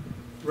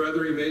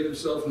 Rather, he made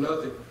himself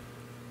nothing,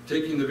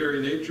 taking the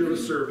very nature of a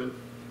servant,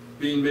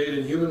 being made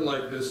in human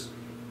likeness,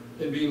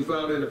 and being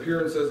found in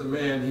appearance as a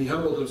man, he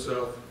humbled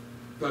himself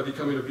by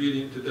becoming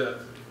obedient to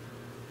death.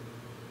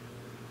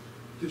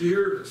 Did you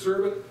hear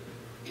servant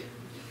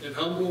and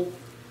humble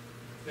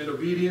and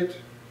obedient?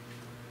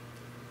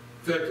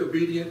 In fact,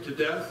 obedient to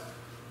death.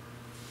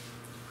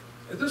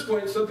 At this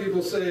point, some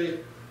people say,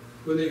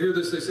 when they hear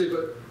this, they say,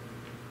 but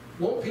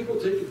won't people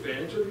take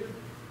advantage of you?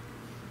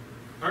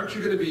 Aren't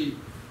you going to be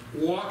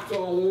walked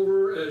all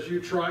over as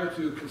you try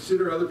to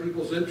consider other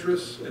people's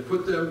interests and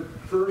put them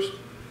first?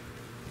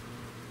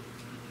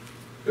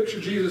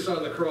 Picture Jesus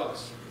on the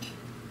cross.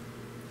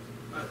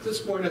 At this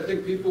point, I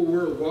think people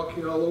were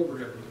walking all over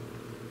him.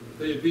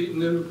 They had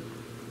beaten him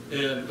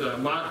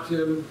and mocked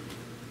him.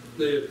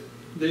 They had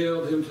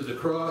nailed him to the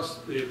cross.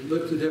 They had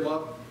lifted him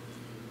up.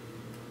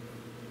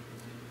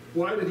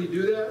 Why did he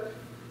do that?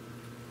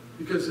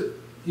 Because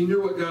he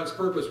knew what God's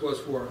purpose was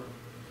for him.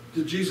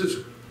 Did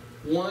Jesus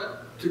want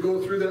to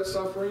go through that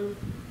suffering?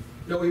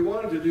 No, he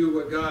wanted to do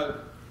what God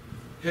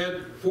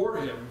had for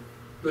him.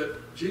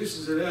 But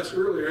Jesus had asked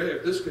earlier, hey,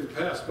 if this can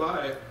pass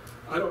by,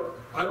 I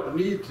don't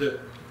need to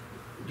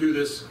do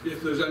this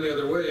if there's any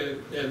other way,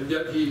 and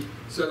yet he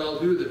said, I'll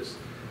do this.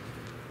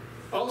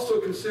 Also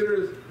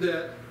consider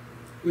that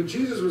when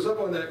Jesus was up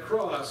on that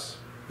cross,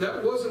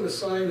 that wasn't a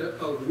sign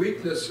of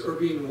weakness or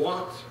being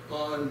walked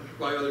on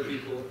by other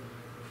people.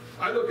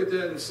 I look at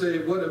that and say,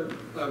 what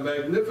a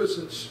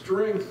magnificent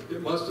strength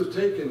it must have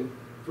taken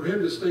for him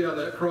to stay on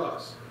that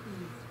cross.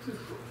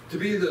 To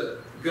be the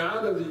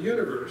God of the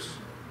universe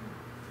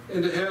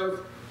and to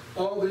have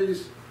all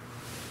these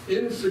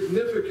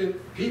insignificant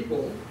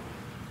people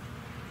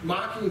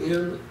mocking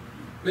him,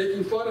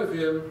 making fun of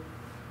him,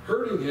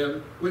 hurting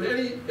him, when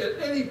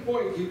at any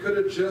point he could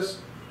have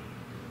just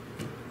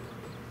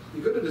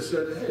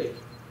said, hey,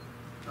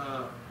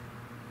 I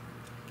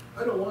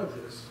don't want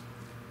this.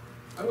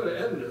 I'm going to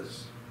end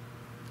this.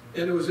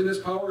 And it was in his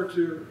power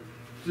to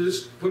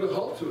just put a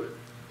halt to it.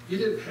 He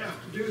didn't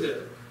have to do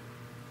that.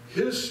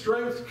 His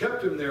strength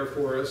kept him there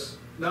for us.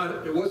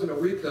 It wasn't a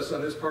weakness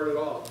on his part at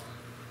all.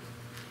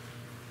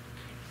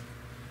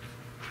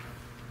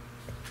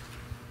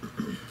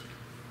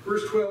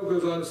 Verse 12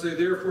 goes on to say,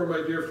 therefore,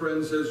 my dear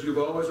friends, as you've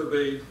always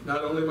obeyed,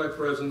 not only my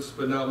presence,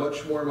 but now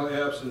much more my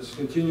absence,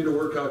 continue to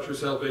work out your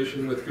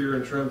salvation with fear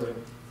and trembling.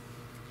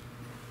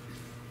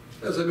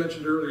 As I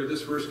mentioned earlier,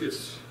 this verse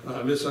gets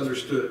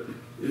misunderstood.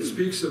 It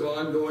speaks of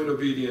ongoing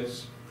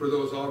obedience for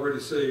those already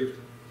saved.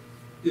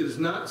 It is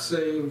not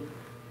saying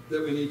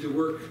that we need to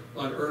work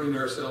on earning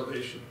our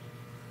salvation.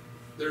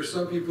 There are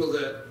some people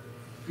that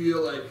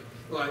feel like,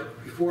 well,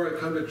 before I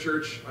come to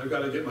church, I've got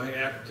to get my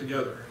act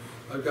together.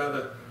 I've got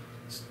to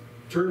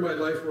turn my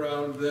life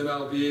around, then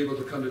I'll be able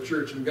to come to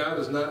church. And God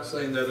is not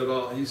saying that at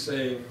all. He's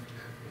saying,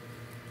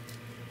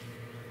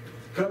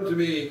 come to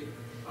me,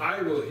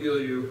 I will heal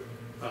you.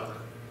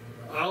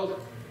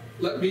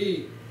 Let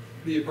me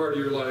be a part of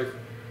your life.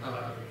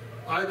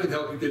 I can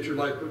help you get your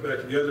life put back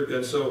together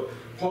again. So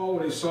Paul,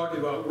 when he's talking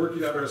about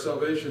working out our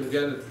salvation,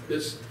 again,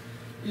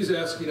 he's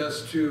asking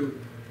us to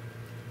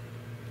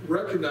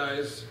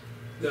recognize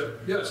that,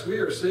 yes, we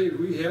are saved.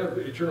 We have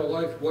eternal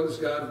life. What does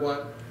God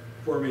want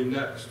for me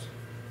next?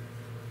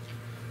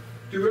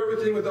 Do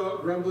everything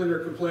without grumbling or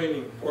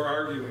complaining or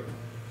arguing,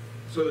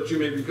 so that you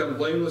may become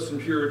blameless and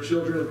pure,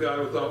 children of God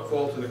without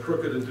fault in a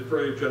crooked and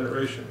depraved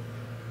generation.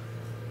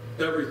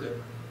 Everything.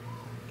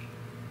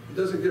 It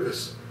doesn't give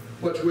us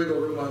much wiggle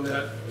room on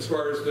that as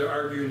far as the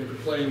arguing and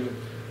complaining.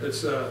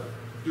 It's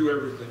do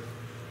everything.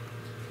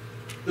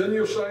 Then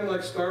you'll shine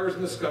like stars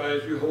in the sky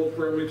as you hold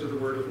firmly to the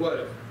word of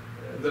life.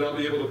 And then I'll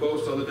be able to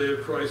boast on the day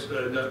of Christ that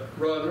I did not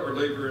run or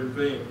labor in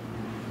vain.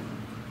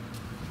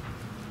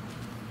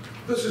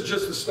 This is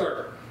just the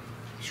start.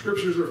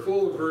 Scriptures are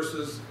full of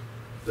verses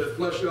that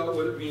flesh out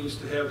what it means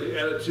to have the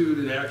attitude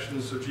and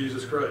actions of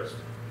Jesus Christ.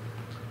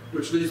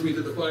 Which leads me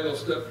to the final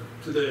step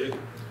today.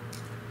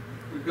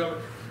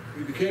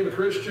 We became a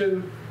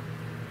Christian.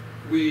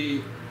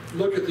 We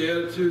look at the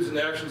attitudes and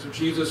actions of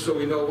Jesus so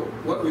we know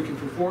what we can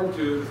conform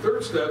to. The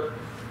third step,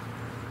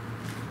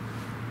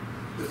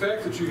 the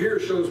fact that you're here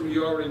shows me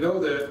you already know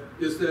that,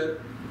 is that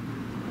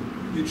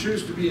you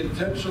choose to be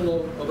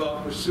intentional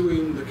about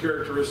pursuing the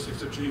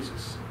characteristics of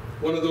Jesus.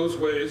 One of those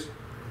ways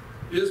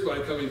is by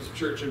coming to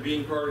church and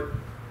being part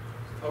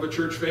of a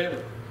church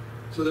family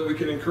so that we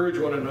can encourage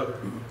one another.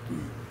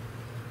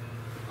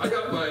 I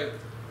got my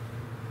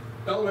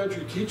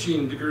elementary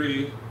teaching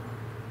degree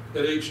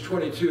at age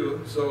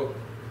 22, so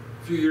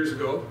a few years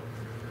ago.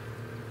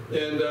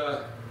 And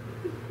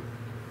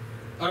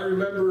I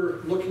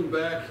remember looking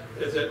back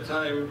at that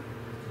time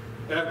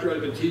after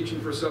I'd been teaching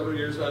for several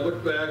years. I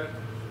looked back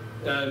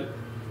and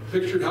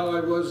pictured how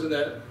I was in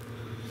that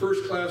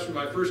first classroom.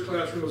 My first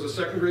classroom was a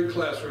second grade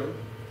classroom.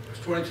 I was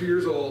 22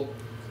 years old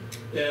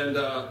and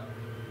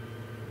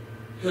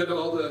had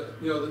all the,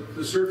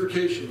 the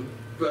certification.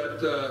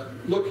 But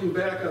looking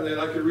back on that,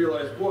 I could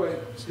realize, boy,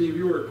 Steve,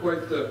 you were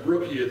quite the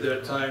rookie at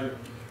that time.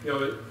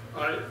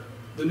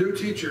 The new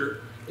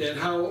teacher, and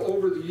how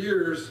over the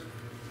years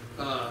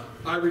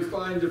I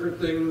refined different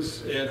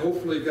things and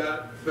hopefully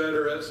got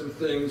better at some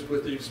things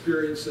with the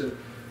experience.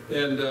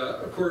 And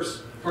of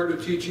course, part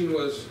of teaching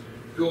was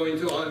going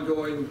to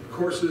ongoing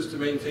courses to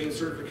maintain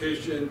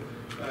certification,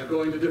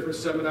 going to different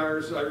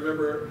seminars. I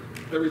remember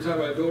every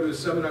time I go to a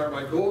seminar,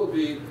 my goal would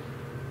be,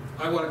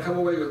 I want to come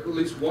away with at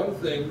least one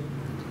thing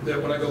that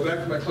when I go back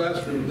to my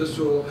classroom, this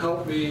will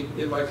help me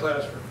in my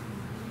classroom.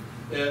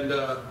 And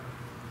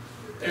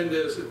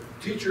as a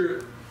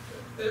teacher,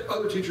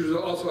 other teachers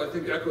also, I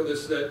think, echo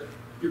this, that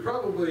you're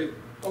probably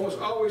almost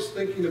always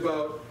thinking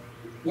about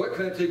what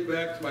can I take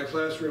back to my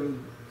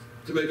classroom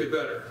to make it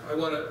better. I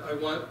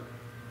want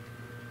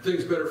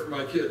things better for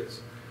my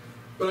kids.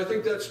 But I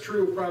think that's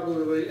true of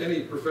probably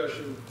any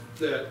profession.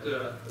 That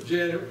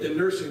Jan, in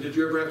nursing, did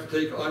you ever have to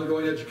take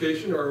ongoing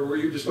education, or were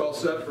you just all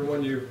set for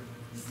when you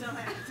Still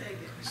have to take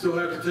it. still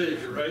have to take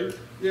it, right?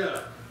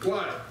 Yeah.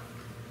 Why?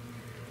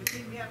 To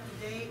keep me up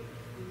to date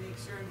and make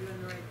sure I'm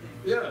doing the right thing.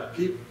 Yeah,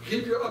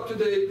 keep you up to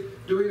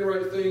date, doing the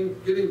right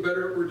thing, getting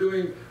better at what we're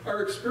doing.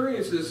 Our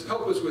experiences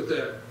help us with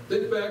that.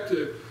 Think back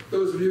to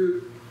those of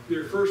you,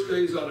 your first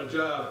days on a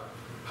job,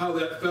 how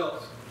that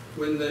felt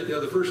when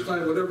the first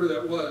time, whatever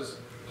that was,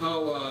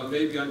 how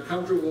maybe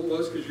uncomfortable it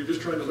was because you're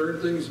just trying to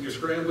learn things and you're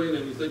scrambling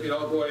and you're thinking,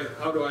 oh boy,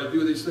 how do I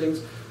do these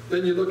things?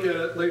 Then you look at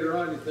it later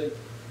on and you think,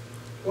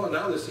 well,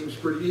 now this seems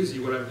pretty easy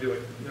what I'm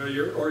doing.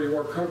 You're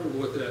more comfortable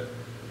with that.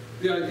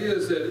 The idea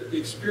is that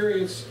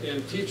experience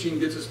and teaching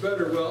gets us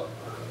better. Well,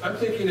 I'm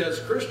thinking as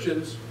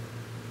Christians,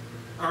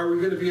 are we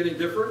going to be any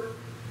different?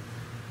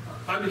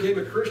 I became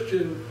a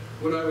Christian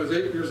when I was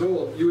 8 years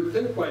old. You would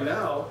think by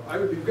now I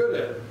would be good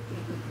at it.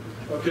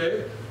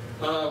 Okay?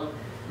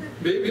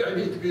 Maybe I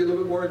need to be a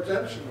little bit more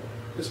intentional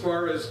as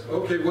far as,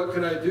 okay, what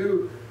can I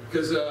do?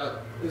 Because,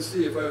 let's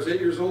see, if I was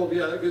 8 years old,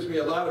 yeah, that gives me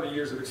a lot of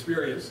years of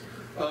experience.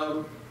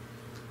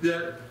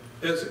 That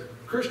as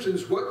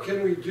Christians, what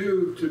can we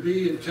do to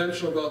be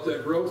intentional about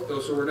that growth,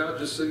 though, so we're not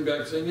just sitting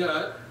back saying,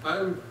 yeah,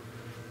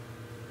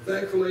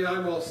 thankfully,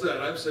 I'm all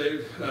set. I'm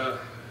saved. I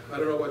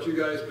don't know about you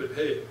guys, but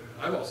hey,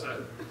 I'm all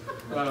set.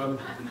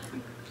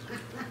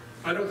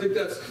 I don't think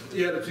that's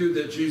the attitude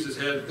that Jesus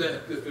had then.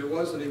 If it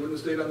wasn't, he wouldn't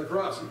have stayed on the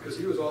cross because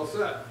he was all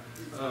set,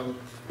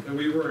 and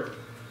we weren't.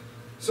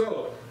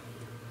 So,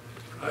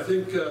 I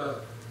think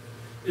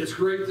it's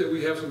great that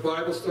we have some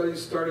Bible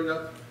studies starting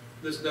up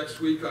this next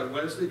week on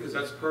Wednesday, because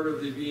that's part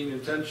of the being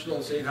intentional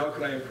and saying, how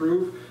can I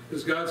improve?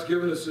 Because God's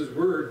given us his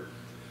word.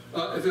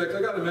 In fact,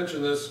 I got to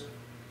mention this,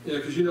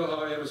 because you know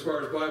how I am as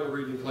far as Bible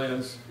reading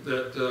plans,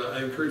 that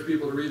I encourage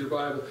people to read the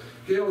Bible.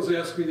 Gail was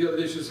asking me the other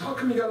day, she says, how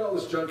come you got all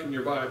this junk in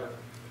your Bible?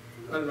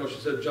 I don't know if she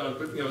said junk,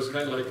 but it's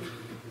kind of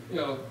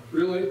like,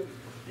 really?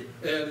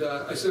 And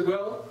I said,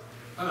 well,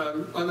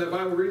 on that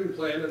Bible reading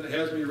plan, and it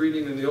has me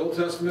reading in the Old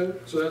Testament,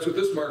 so that's what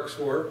this marks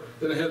for.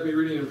 Then it has me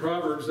reading in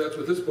Proverbs, that's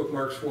what this book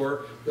marks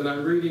for. Then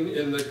I'm reading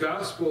in the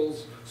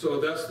Gospels, so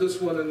that's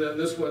this one, and then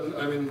this one,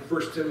 I'm in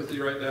 1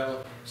 Timothy right now.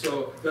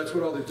 So that's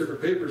what all these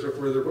different papers are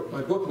for, they're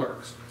my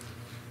bookmarks.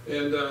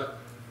 And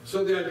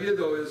so the idea,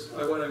 though, is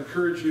I want to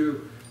encourage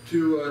you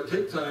to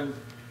take time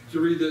to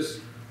read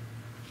this.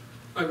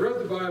 I've read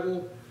the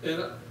Bible,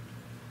 and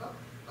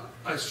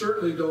I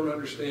certainly don't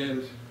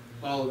understand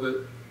all of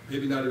it.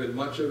 Maybe not even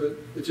much of it.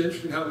 It's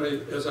interesting how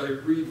many, as I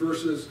read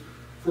verses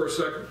for a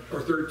second or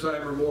third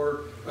time or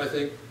more, I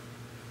think,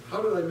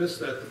 how did I miss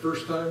that the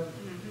first time?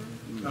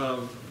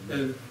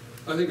 And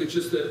I think it's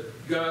just that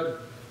God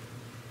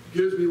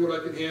gives me what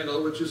I can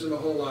handle, which isn't a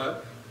whole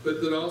lot,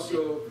 but then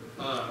also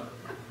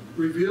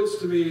reveals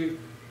to me,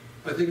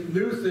 I think,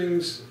 new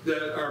things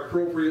that are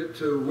appropriate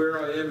to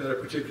where I am at a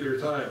particular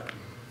time.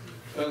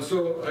 And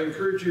so I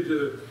encourage you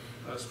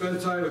to spend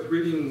time with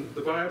reading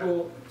the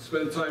Bible,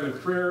 spend time in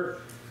prayer.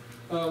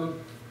 And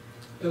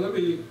let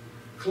me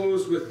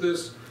close with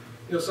this.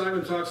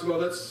 Simon talks about,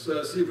 let's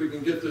see if we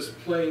can get this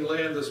plane,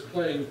 land this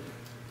plane.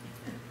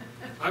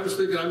 I was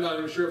thinking, I'm not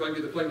even sure if I can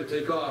get the plane to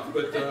take off,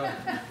 but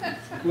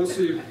we'll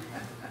see.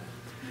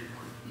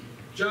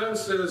 John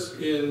says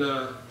in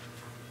the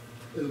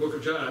book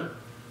of John,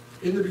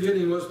 in the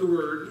beginning was the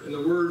Word, and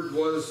the Word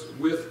was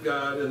with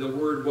God, and the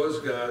Word was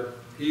God.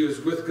 He was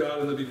with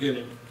God in the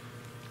beginning.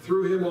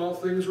 Through him all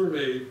things were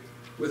made.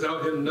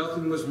 Without him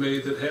nothing was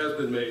made that has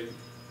been made.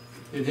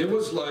 In him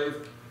was life,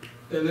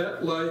 and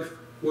that life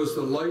was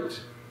the light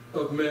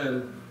of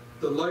men.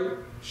 The light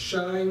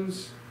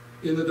shines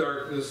in the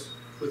darkness,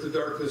 but the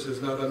darkness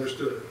has not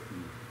understood it.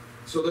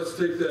 So let's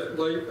take that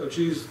light of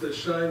Jesus that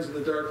shines in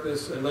the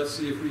darkness, and let's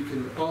see if we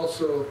can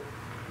also,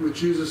 with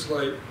Jesus'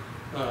 light,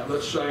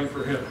 let's shine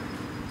for him.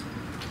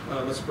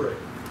 Let's pray.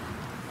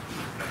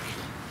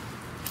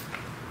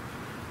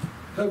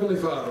 Heavenly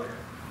Father,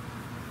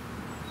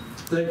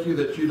 thank you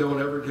that you don't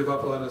ever give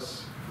up on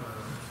us,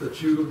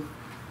 that you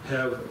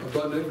have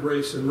abundant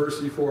grace and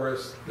mercy for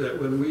us, that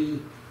when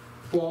we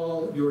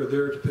fall, you are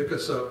there to pick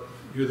us up,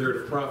 you're there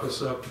to prop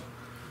us up.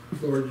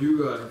 Lord,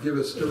 you give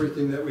us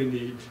everything that we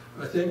need.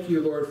 I thank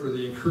you, Lord, for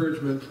the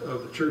encouragement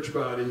of the church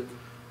body,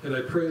 and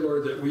I pray,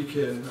 Lord, that we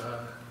can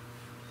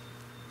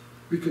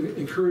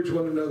encourage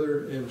one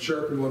another and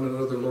sharpen one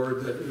another,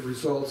 Lord, that it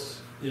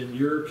results in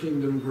your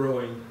kingdom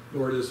growing,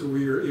 Lord, as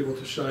we are able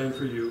to shine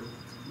for you.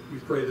 We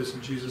pray this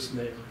in Jesus'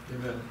 name.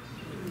 Amen.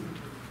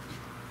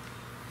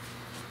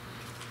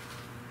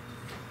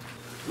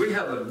 We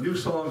have a new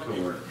song to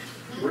learn.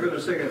 We're going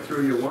to sing it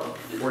through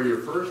for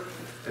you first,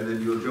 and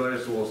then you'll join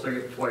us and we'll sing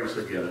it twice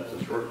again.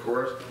 It's a short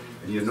chorus,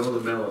 and you know the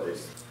melody.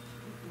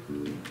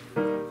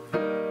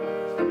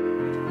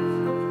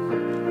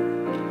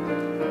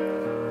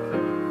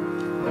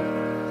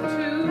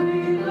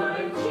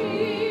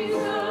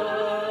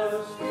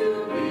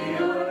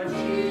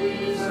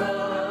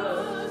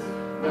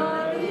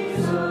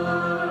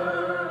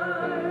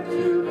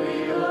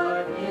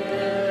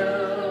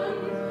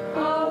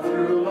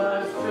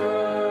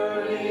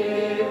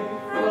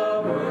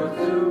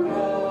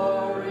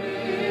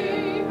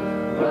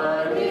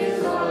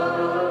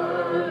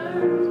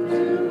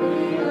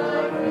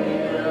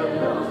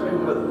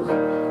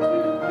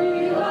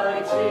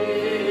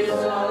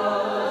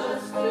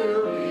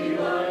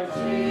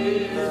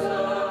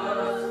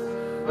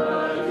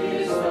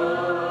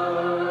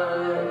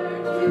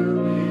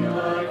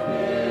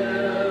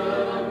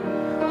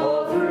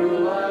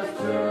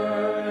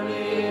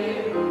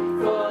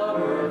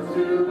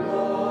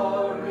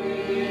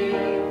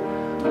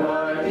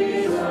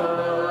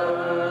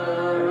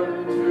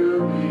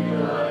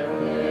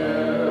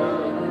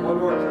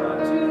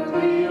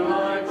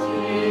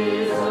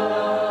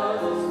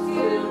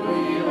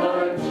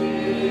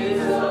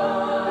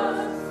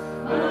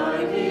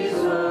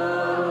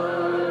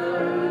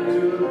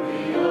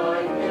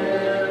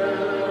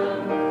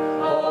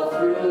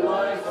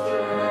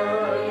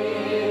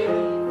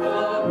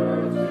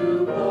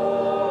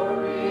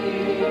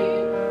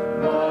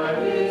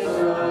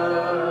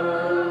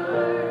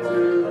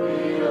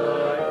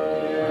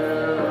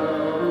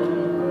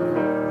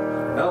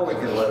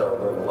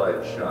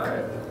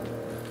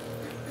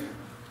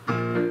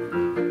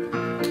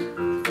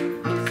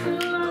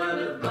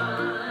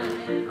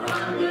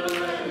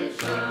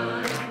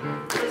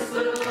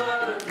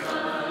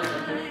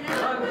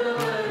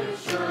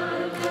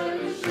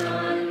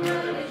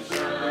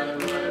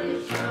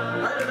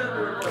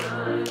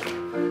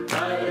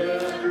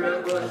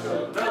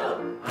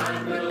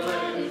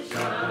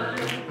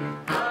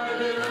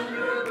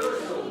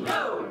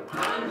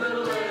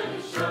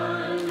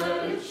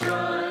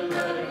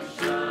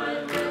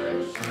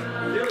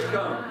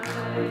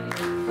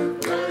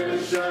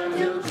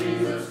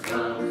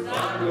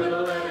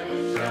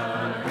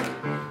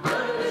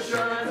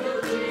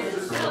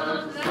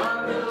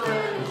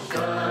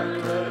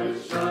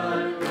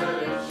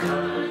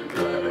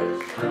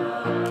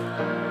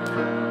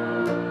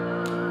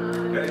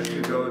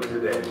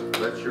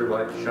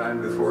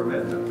 Shine before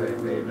men, that they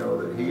may know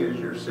that he is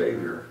your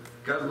Savior.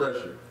 God bless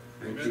you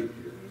and keep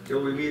you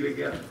till we meet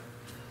again.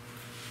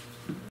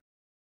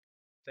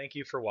 Thank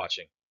you for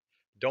watching.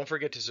 Don't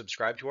forget to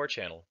subscribe to our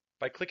channel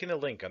by clicking the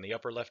link on the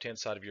upper left-hand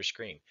side of your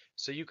screen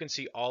so you can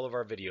see all of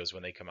our videos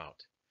when they come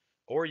out.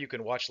 Or you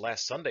can watch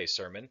last Sunday's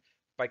sermon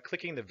by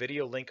clicking the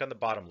video link on the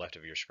bottom left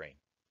of your screen.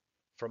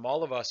 From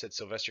all of us at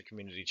Sylvester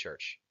Community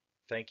Church,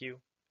 thank you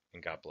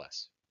and God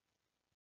bless.